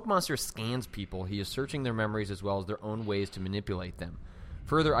 when the smoke monster scans people, he is searching their memories as well as their own ways to manipulate them.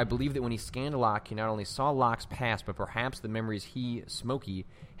 Further, I believe that when he scanned Locke, he not only saw Locke's past, but perhaps the memories he, Smokey,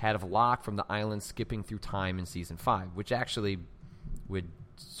 had of Locke from the island skipping through time in Season 5, which actually would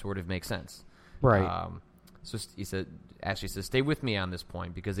sort of make sense. Right. Ashley says, stay with me on this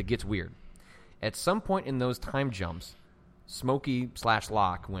point because it gets weird. At some point in those time jumps,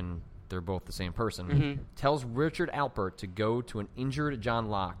 Smokey/Locke, when they're both the same person, tells Richard Alpert to go to an injured John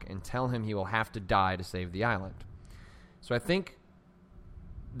Locke and tell him he will have to die to save the island. So I think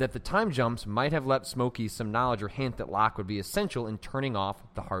that the time jumps might have left Smokey some knowledge or hint that Locke would be essential in turning off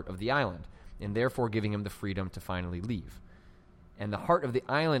the heart of the island, and therefore giving him the freedom to finally leave. And the heart of the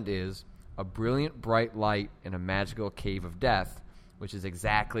island is a brilliant bright light in a magical cave of death, which is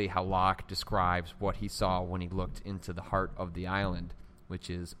exactly how Locke describes what he saw when he looked into the heart of the island, which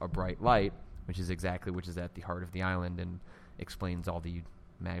is a bright light, which is at the heart of the island, and explains all the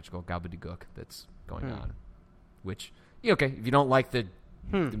magical gobbledygook that's going on. Which, if you don't like the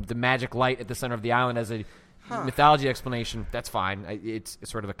magic light at the center of the island as a mythology explanation, that's fine. It's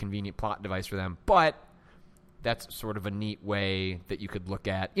sort of a convenient plot device for them, but that's sort of a neat way that you could look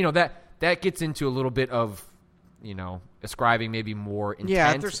at. That gets into a little bit of, ascribing maybe more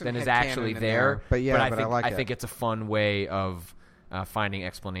intent than is actually there. But I think it's a fun way of finding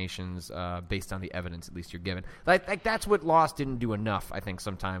explanations based on the evidence at least you're given. Like that's what Lost didn't do enough, I think,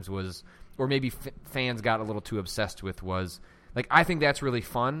 sometimes was, or maybe fans got a little too obsessed with, was, like, I think that's really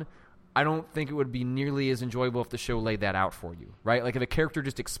fun. I don't think it would be nearly as enjoyable if the show laid that out for you, right? Like, if a character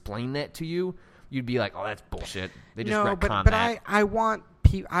just explained that to you, you'd be like, oh, that's bullshit. They just retcon that. I want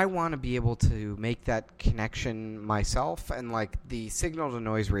to be able to make that connection myself, and, like, the signal to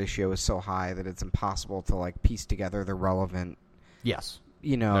noise ratio is so high that it's impossible to, like, piece together the relevant. Yes.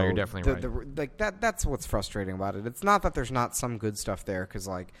 No, you're definitely right. That's what's frustrating about it. It's not that there's not some good stuff there, because,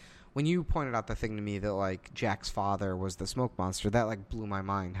 like, when you pointed out the thing to me that, like, Jack's father was the smoke monster, that, like, blew my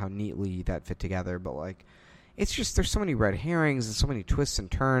mind how neatly that fit together. But, like, it's just, there's so many red herrings and so many twists and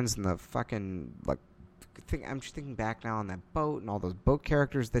turns, and the fucking, like, I'm just thinking back now on that boat and all those boat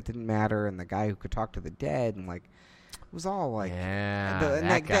characters that didn't matter, and the guy who could talk to the dead, and, like, it was all, like,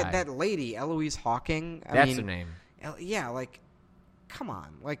 that lady, Eloise Hawking. That's her name. Yeah, like, come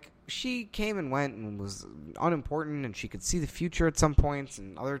on. Like, she came and went and was unimportant, and she could see the future at some points,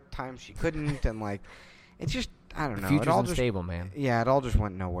 and other times she couldn't, and, like, it's just, I don't know. The future's unstable, man. Yeah, it all just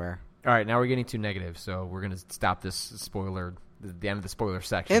went nowhere. All right, now we're getting too negative, so we're going to stop this the end of the spoiler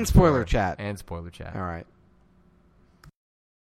section. And spoiler chat. And spoiler chat. All right.